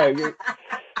 Yeah.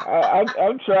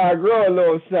 I'm trying to grow a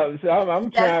little something, so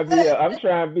I'm That's trying to be a it. I'm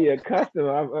trying to be a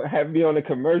customer. I have to be on a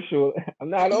commercial. I'm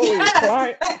not only a Yes.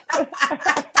 client.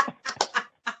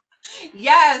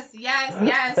 Yes, yes,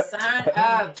 yes, sign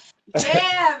up.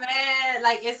 Yeah, man.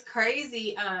 Like, it's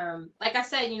crazy. Like I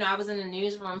said, I was in the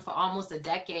newsroom for almost a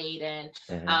decade, and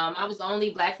Mhm. I was the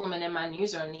only Black woman in my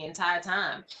newsroom the entire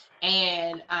time.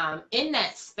 And in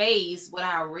that space, what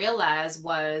I realized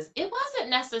was it wasn't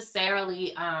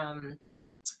necessarily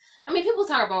people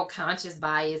talk about conscious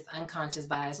bias, unconscious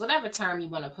bias, whatever term you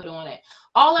want to put on it.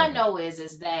 All I Mhm. know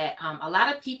is that a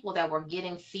lot of people that were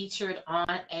getting featured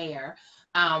on air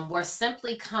were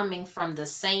simply coming from the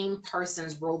same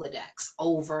person's Rolodex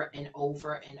over and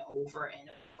over and over and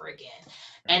over again.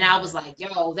 And I was Mhm. like,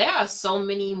 yo, there are so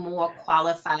many more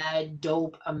qualified,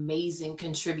 dope, amazing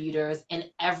contributors in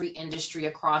every industry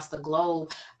across the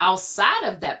globe outside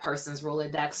of that person's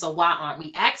Rolodex. So why aren't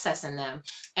we accessing them?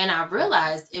 And I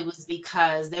realized it was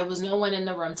because there was no one in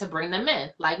the room to bring them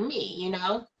in, like me.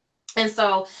 And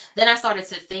so then I started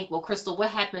to think, well, Crystal, what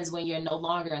happens when you're no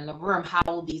longer in the room? How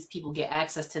will these people get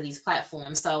access to these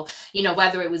platforms? So,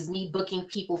 whether it was me booking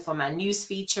people for my news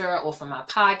feature or for my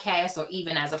podcast, or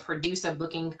even as a producer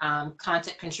booking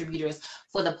content contributors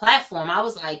for the platform, I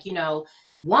was like,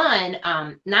 one,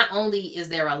 not only is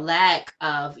there a lack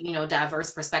of,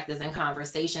 diverse perspectives and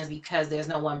conversations because there's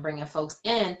no one bringing folks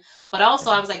in, but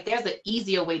also I Mhm. was like, there's an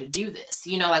easier way to do this.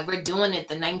 Like, we're doing it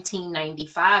the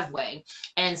 1995 way.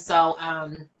 And so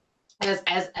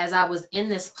as I was in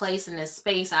this place, in this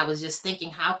space, I was just thinking,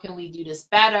 how can we do this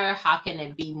better? How can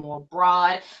it be more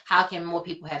broad? How can more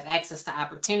people have access to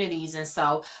opportunities? And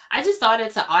so I just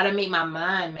started to automate my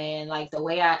mind, man. Like, the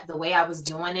way I was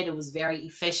doing it, it was very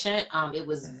efficient. It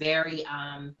was very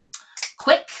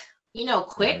quick, Mhm.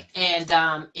 quick.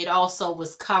 And it also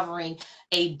was covering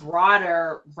a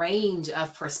broader range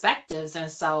of perspectives.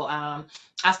 And so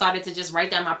I started to just write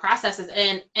down my processes.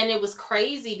 And it was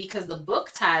crazy because the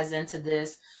book ties into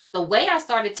this. The way I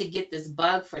started to get this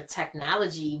bug for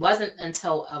technology wasn't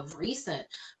until of recent.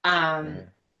 Um, Mhm.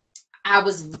 I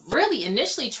was really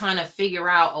initially trying to figure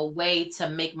out a way to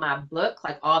make my book,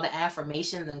 like all the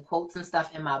affirmations and quotes and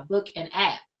stuff in my book, an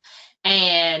app.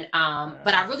 And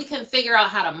but I really couldn't figure out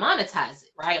how to monetize it,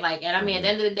 right? Like, and at the Mhm.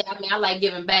 end of the day, I like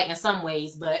giving back in some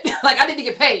ways, but like, I need to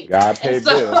get paid. God And pay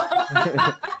so bills.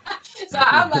 So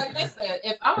I'm like, listen,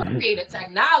 if I'm gonna create a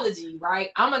technology, right,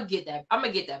 I'm gonna get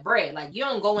that bread. Like, you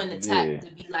don't go into tech Yeah.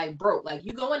 to be like broke. Like,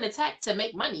 you go into tech to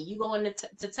make money. You go into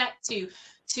to tech to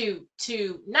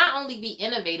not only be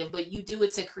innovative, but you do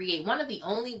it to create. One of the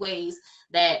only ways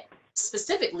that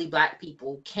specifically Black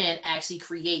people can actually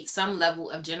create some level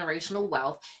of generational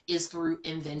wealth is through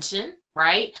invention,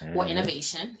 right? Or Mm-hmm.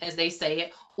 innovation, as they say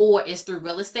it, or it's through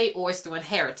real estate, or it's through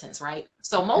inheritance, right?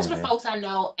 So most of the Mm-hmm. folks I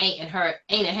know ain't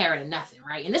inheriting nothing,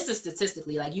 right? And this is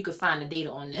statistically, like, you could find the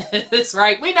data on this,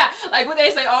 right? We not like when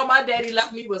they say, "Oh, my daddy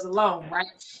left me was alone," right?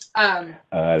 So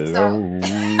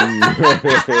Alone.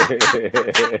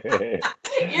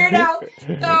 you know,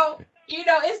 so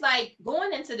it's like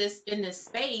going into this in this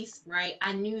space, right?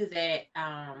 I knew that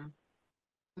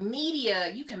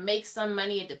media, you can make some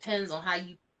money. It depends on how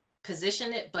you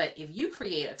position it, but if you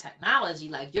create a technology,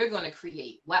 like, you're going to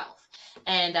create wealth.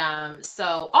 And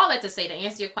so all that to say, to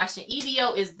answer your question,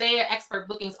 EBO is there,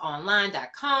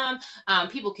 expertbookingsonline.com.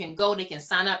 People can go, they can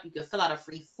sign up, you can fill out a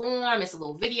free form. It's a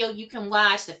little video you can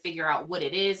watch to figure out what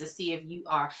it is, to see if you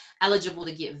are eligible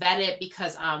to get vetted,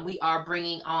 because we are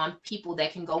bringing on people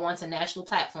that can go onto national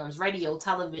platforms, radio,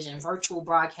 television, virtual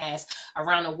broadcasts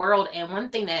around the world. And one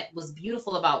thing that was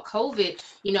beautiful about COVID,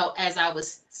 as I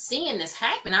was seeing this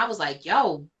happen, I was like,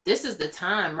 yo, this is the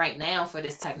time right now for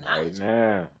this Right technology.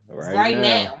 now. Right Right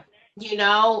now.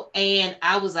 now. And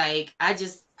I was like, I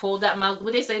just pulled up my,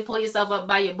 what they say, pull yourself up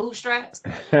by your bootstraps.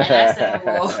 And I said,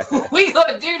 well, we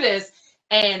gonna do this.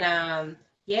 And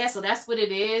yeah, so that's what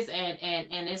it is. And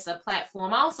it's a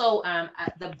platform. Also,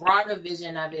 the broader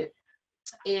vision of it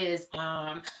is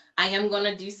I am going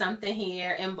to do something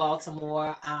here in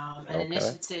Baltimore, an Okay.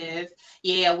 initiative,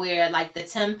 yeah, where, like, the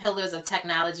 10 pillars of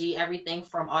technology, everything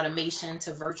from automation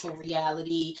to virtual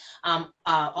reality,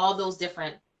 all those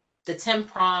different, the 10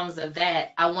 prongs of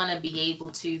that. I want to be able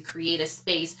to create a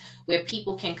space where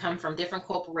people can come from different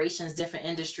corporations, different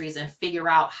industries, and figure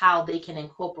out how they can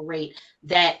incorporate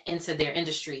that into their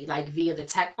industry, like via the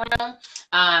tech realm.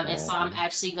 And so I'm Mm-hmm.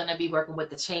 actually going to be working with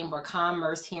the Chamber of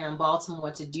Commerce here in Baltimore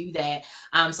to do that.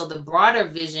 So the broader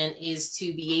vision is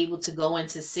to be able to go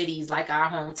into cities like our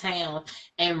hometown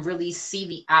and really see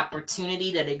the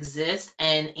opportunity that exists,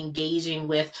 and engaging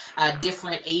with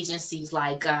different agencies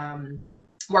like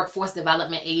workforce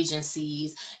development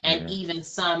agencies, and Mm-hmm. even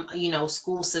some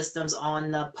school systems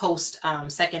on the post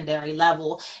secondary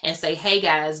level, and say, hey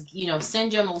guys,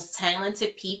 send your most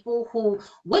talented people who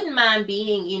wouldn't mind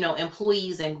being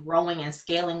employees and growing and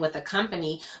scaling with a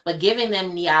company, but giving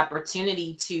them the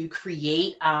opportunity to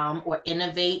create or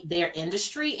innovate their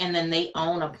industry, and then they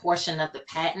own a portion of the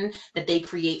patent that they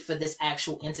create for this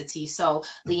actual entity. So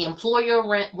the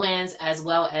employer wins as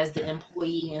well as the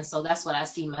employee. And so that's what I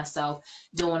see myself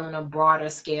doing on a broader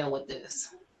scale with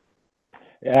this.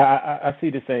 Yeah, I see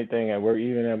the same thing at work,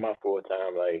 even at my full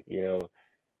time. Like,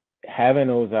 having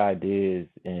those ideas,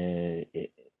 and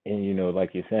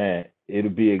like you're saying,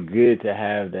 it'll be good to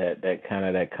have that kind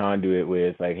of that conduit where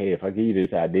it's like, hey, if I give you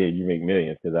this idea, you make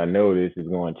millions, because I know this is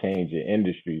going to change your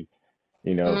industry.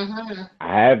 You know, Mm-hmm.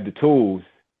 I have the tools,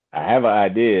 I have an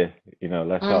idea.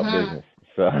 Let's talk Mm-hmm. business.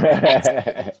 So.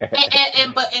 Absolutely.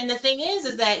 And the thing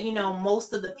is that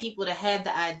most of the people that have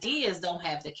the ideas don't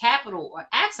have the capital or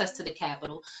access to the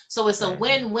capital. So it's a Mhm.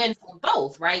 win-win for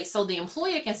both, right? So the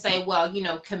employer can say, well,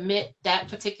 commit that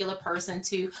particular person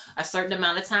to a certain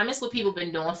amount of time. It's what people have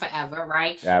been doing forever,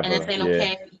 right? And then Apple, saying, yeah.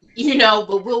 okay,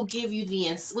 but we'll give you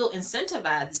we'll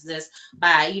incentivize this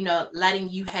by, letting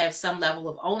you have some level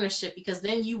of ownership, because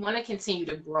then you want to continue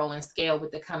to grow and scale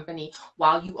with the company,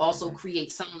 while you also Mhm.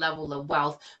 create some level of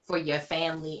wealth for your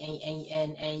family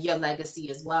and your legacy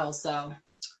as well. So,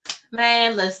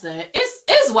 man, listen,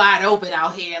 it's wide open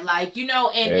out here, like, It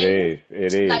and is.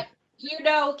 It is. like,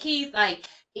 Keith, like,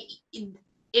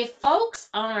 if folks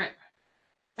aren't,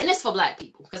 and it's for Black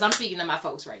people, because I'm speaking to my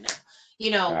folks right now.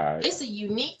 All right. It's a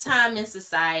unique time in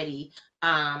society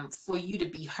for you to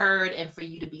be heard and for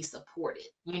you to be supported.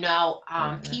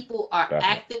 Mhm. People are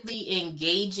Definitely. actively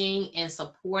engaging and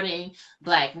supporting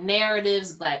Black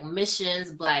narratives, Black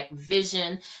missions, Black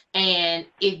vision. And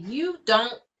if you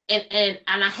don't, and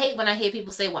I hate when I hear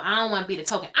people say, well, I don't want to be the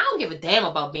token. I don't give a damn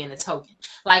about being the token.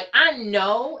 Like, I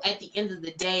know at the end of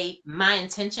the day, my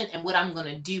intention and what I'm going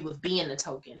to do with being the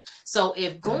token. So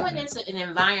if going Mhm. into an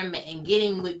environment and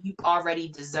getting what you already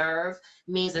deserve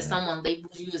means that Mhm. someone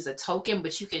labels you as a token,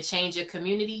 but you can change your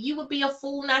community, you would be a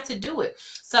fool not to do it.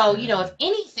 So, if Mhm.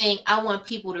 anything, I want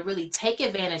people to really take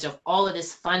advantage of all of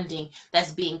this funding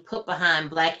that's being put behind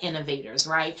Black innovators,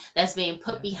 right? That's being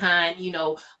put Mhm. behind,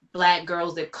 Black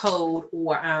girls that code,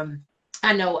 or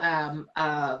I know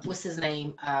what's his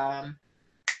name?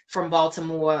 from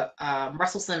Baltimore,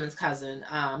 Russell Simmons' cousin,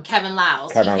 Kevin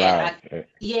Liles. He Kevin had, Love.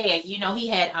 yeah, he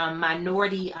had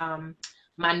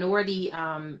minority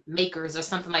makers or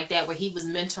something like that, where he was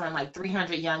mentoring like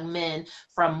 300 young men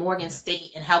from Morgan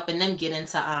State and helping them get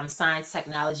into science,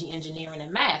 technology, engineering,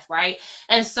 and math, right?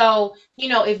 And so,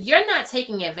 if you're not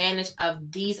taking advantage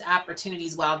of these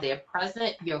opportunities while they're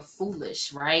present, you're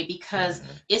foolish, right? Because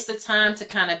it's the time to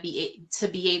kind of be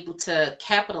able to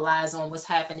capitalize on what's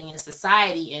happening in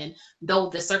society. And though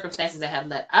the circumstances that have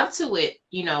led up to it,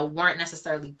 weren't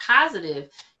necessarily positive,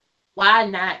 why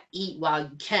not eat while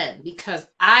you can? Because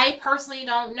I personally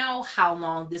don't know how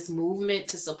long this movement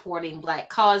to supporting Black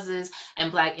causes and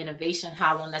Black innovation,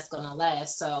 how long that's going to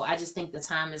last. So I just think the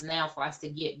time is now for us to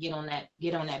get on that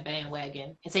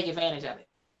bandwagon and take advantage of it.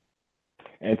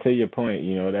 And to your point,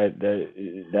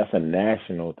 that's a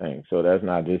national thing. So that's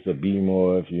not just a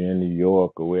B-more if you're in New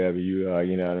York or wherever you are.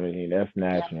 You know what I mean? That's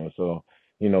Yeah. national. So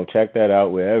check that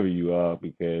out wherever you are,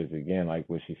 because again, like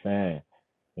what she's saying,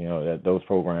 that those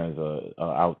programs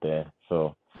are out there.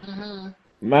 So, Mm-hmm.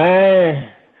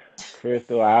 man,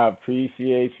 Crystal, I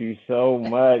appreciate you so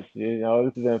much. This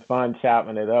has been fun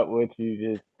chopping it up with you.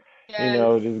 Just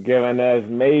Yes. just giving us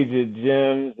major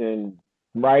gems and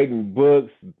writing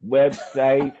books,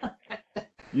 websites.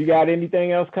 You got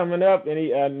anything else coming up?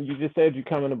 You just said you're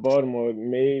coming to Baltimore,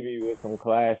 maybe with some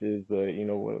classes, but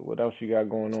what else you got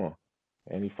going on?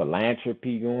 Any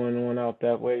philanthropy going on out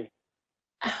that way?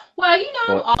 Well,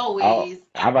 I'm Well, always.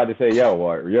 I'm about to say your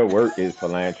work is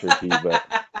philanthropy, but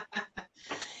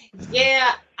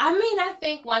Yeah, I mean, I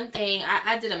think one thing,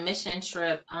 I did a mission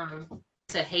trip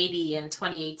to Haiti in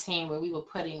 2018, where we were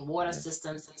putting water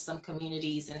systems in some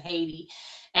communities in Haiti,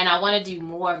 and I want to do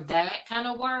more of that kind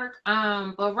of work.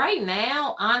 But right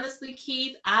now, honestly,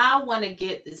 Keith, I want to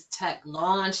get this tech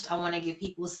launched. I want to get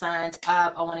people signed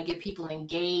up. I want to get people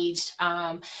engaged.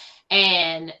 I'm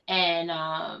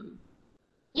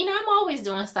always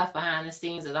doing stuff behind the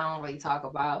scenes that I don't really talk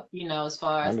about, as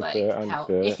far as like understood, help,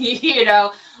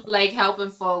 understood. like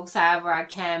helping folks however I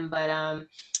can. But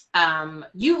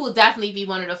you will definitely be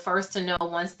one of the first to know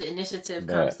once the initiative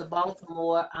comes But to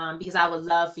Baltimore, because I would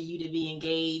love for you to be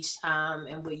engaged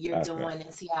in what you're okay, doing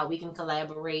and see how we can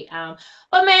collaborate.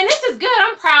 But man, this is good.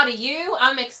 I'm proud of you.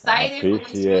 I'm I excited for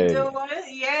what you're appreciate it. doing. It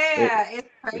Yeah, it's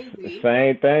crazy.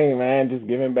 Same thing, man. Just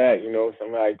giving back.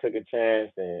 Somebody took a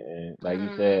chance, and like you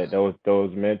said, Mm-hmm.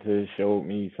 those mentors showed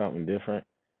me something different,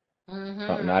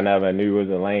 something I Mm-hmm. never knew was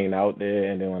a lane out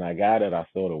there. And then when I got it, I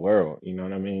saw the world. You know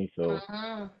what I mean? So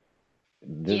Mm-hmm.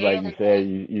 just like Yeah, you said,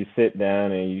 you sit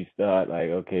down and you start like,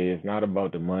 okay, it's not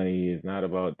about the money, it's not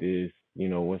about this.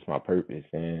 What's my purpose?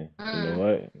 And you know yeah.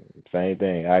 what? Same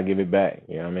thing. I give it back.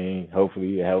 You know what I mean?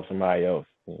 Hopefully, it helps somebody else.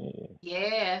 Yeah.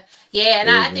 Yeah, yeah, and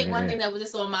It is I what think it one is. thing that was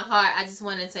just on my heart, I just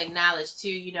wanted to acknowledge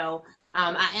too,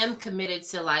 I am committed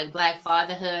to like Black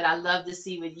fatherhood. I love to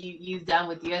see what you've done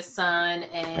with your son,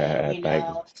 and Thank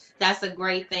you. that's a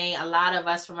great thing. A lot of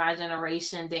us from our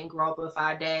generation didn't grow up with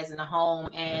our dads in the home,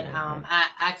 and Hmm.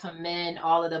 I commend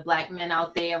all of the Black men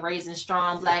out there raising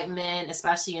strong Black men,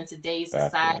 especially in today's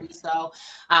Definitely. society. So,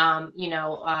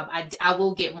 I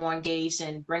will get more engaged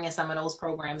in bringing some of those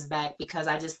programs back, because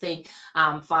I just think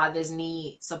fathers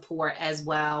need support as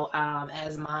well,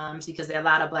 as moms, because there are a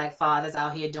lot of Black fathers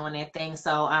out here doing their thing.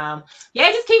 So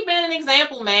yeah, just keep being an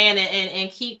example, man,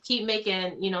 and keep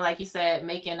making, like you said,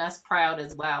 making us proud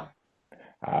as well.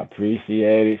 I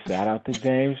appreciate it. Shout out to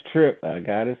James Tripp. I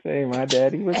gotta say, my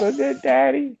daddy was a good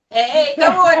daddy. Hey,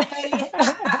 come on, daddy.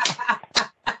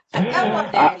 Come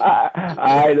on, daddy.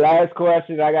 All right, last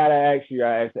question I gotta ask you.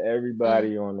 I ask Mm.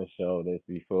 everybody on the show this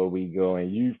before we go,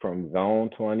 and you from Zone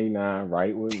 29,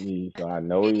 right with me, so I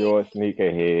know you're a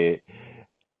sneakerhead.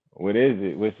 What is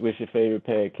it? What's your favorite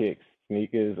pair of kicks?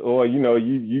 Sneakers, or you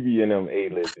be in them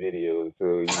A-list videos,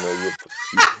 so you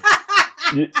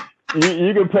you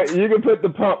you can put the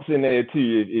pumps in there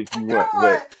too if you Come want,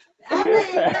 on. but I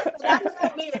mean, listen, I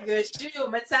love me a good shoe.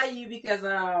 I'm gonna tell you, because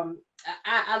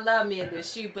I love me a good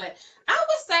shoe, but I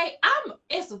would say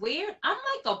it's weird. I'm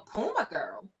like a Puma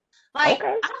girl. Like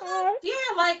okay, I all love, right.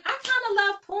 yeah, like I kind of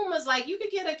love Pumas. Like you could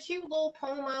get a cute little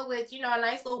Puma with, a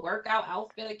nice little workout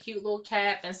outfit, a cute little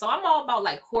cap. And so I'm all about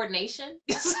like coordination.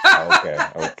 so, Okay,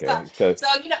 so, okay. So, so so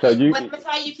but you, let me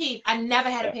tell you, Keith, I never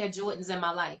had a pair of Jordans in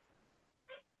my life.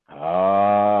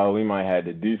 we might have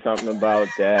to do something about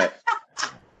that.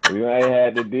 We might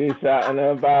have to do something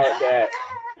about that.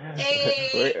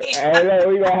 Hey. Hey, look,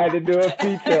 we gonna have to do a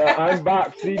feature,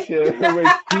 unbox feature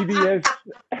with TBS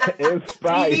TV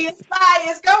inspired.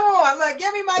 inspires. Come on, look,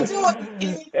 give me my Jordan,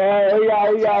 Keith. Yeah, we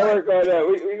gotta work on that.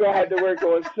 We gonna have to work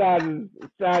on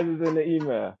sizes in the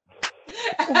email.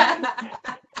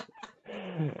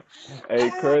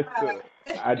 Hey, Ah. Crystal,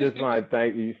 I just want to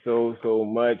thank you so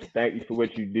much. Thank you for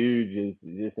what you do,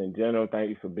 just in general. Thank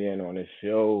you for being on the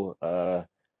show.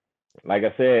 Like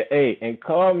I said, hey, and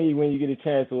call me when you get a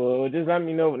chance, or just let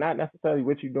me know, not necessarily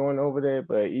what you're doing over there,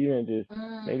 but even just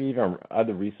Mm, maybe even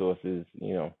other resources,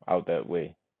 out that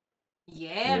way.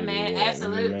 yeah, Yeah, man, yeah,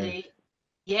 let me know. absolutely.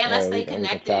 Yeah, let's Yeah, stay we can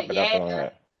connected. chop it up Yeah, on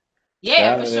that.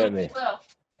 yeah, for sure we Definitely. will.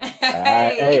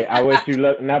 Hey, Hey. I wish you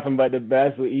luck, nothing but the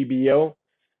best with EBO.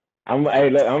 Hey,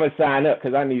 look, I'm gonna sign up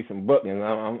because I need some bookings.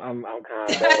 I'm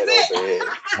kind of bad over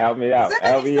here. Help me out.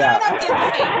 Help me Sign out. up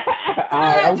today. All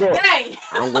right, Sign I'm up going. today.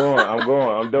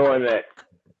 I'm doing that.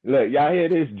 Look, y'all hear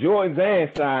this? Jordan Zan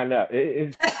sign up.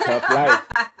 It's tough life.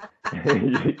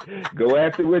 Go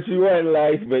after what you want in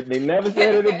life, but they never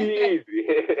said it'll be easy.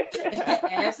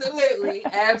 Absolutely,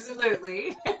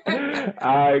 absolutely.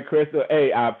 All right, Crystal.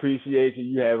 Hey, I appreciate you.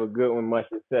 You have a good one. Much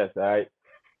success. All right.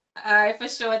 All right, for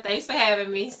sure. Thanks for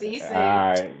having me. See you All soon.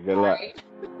 right. Good All luck. right.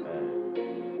 All right.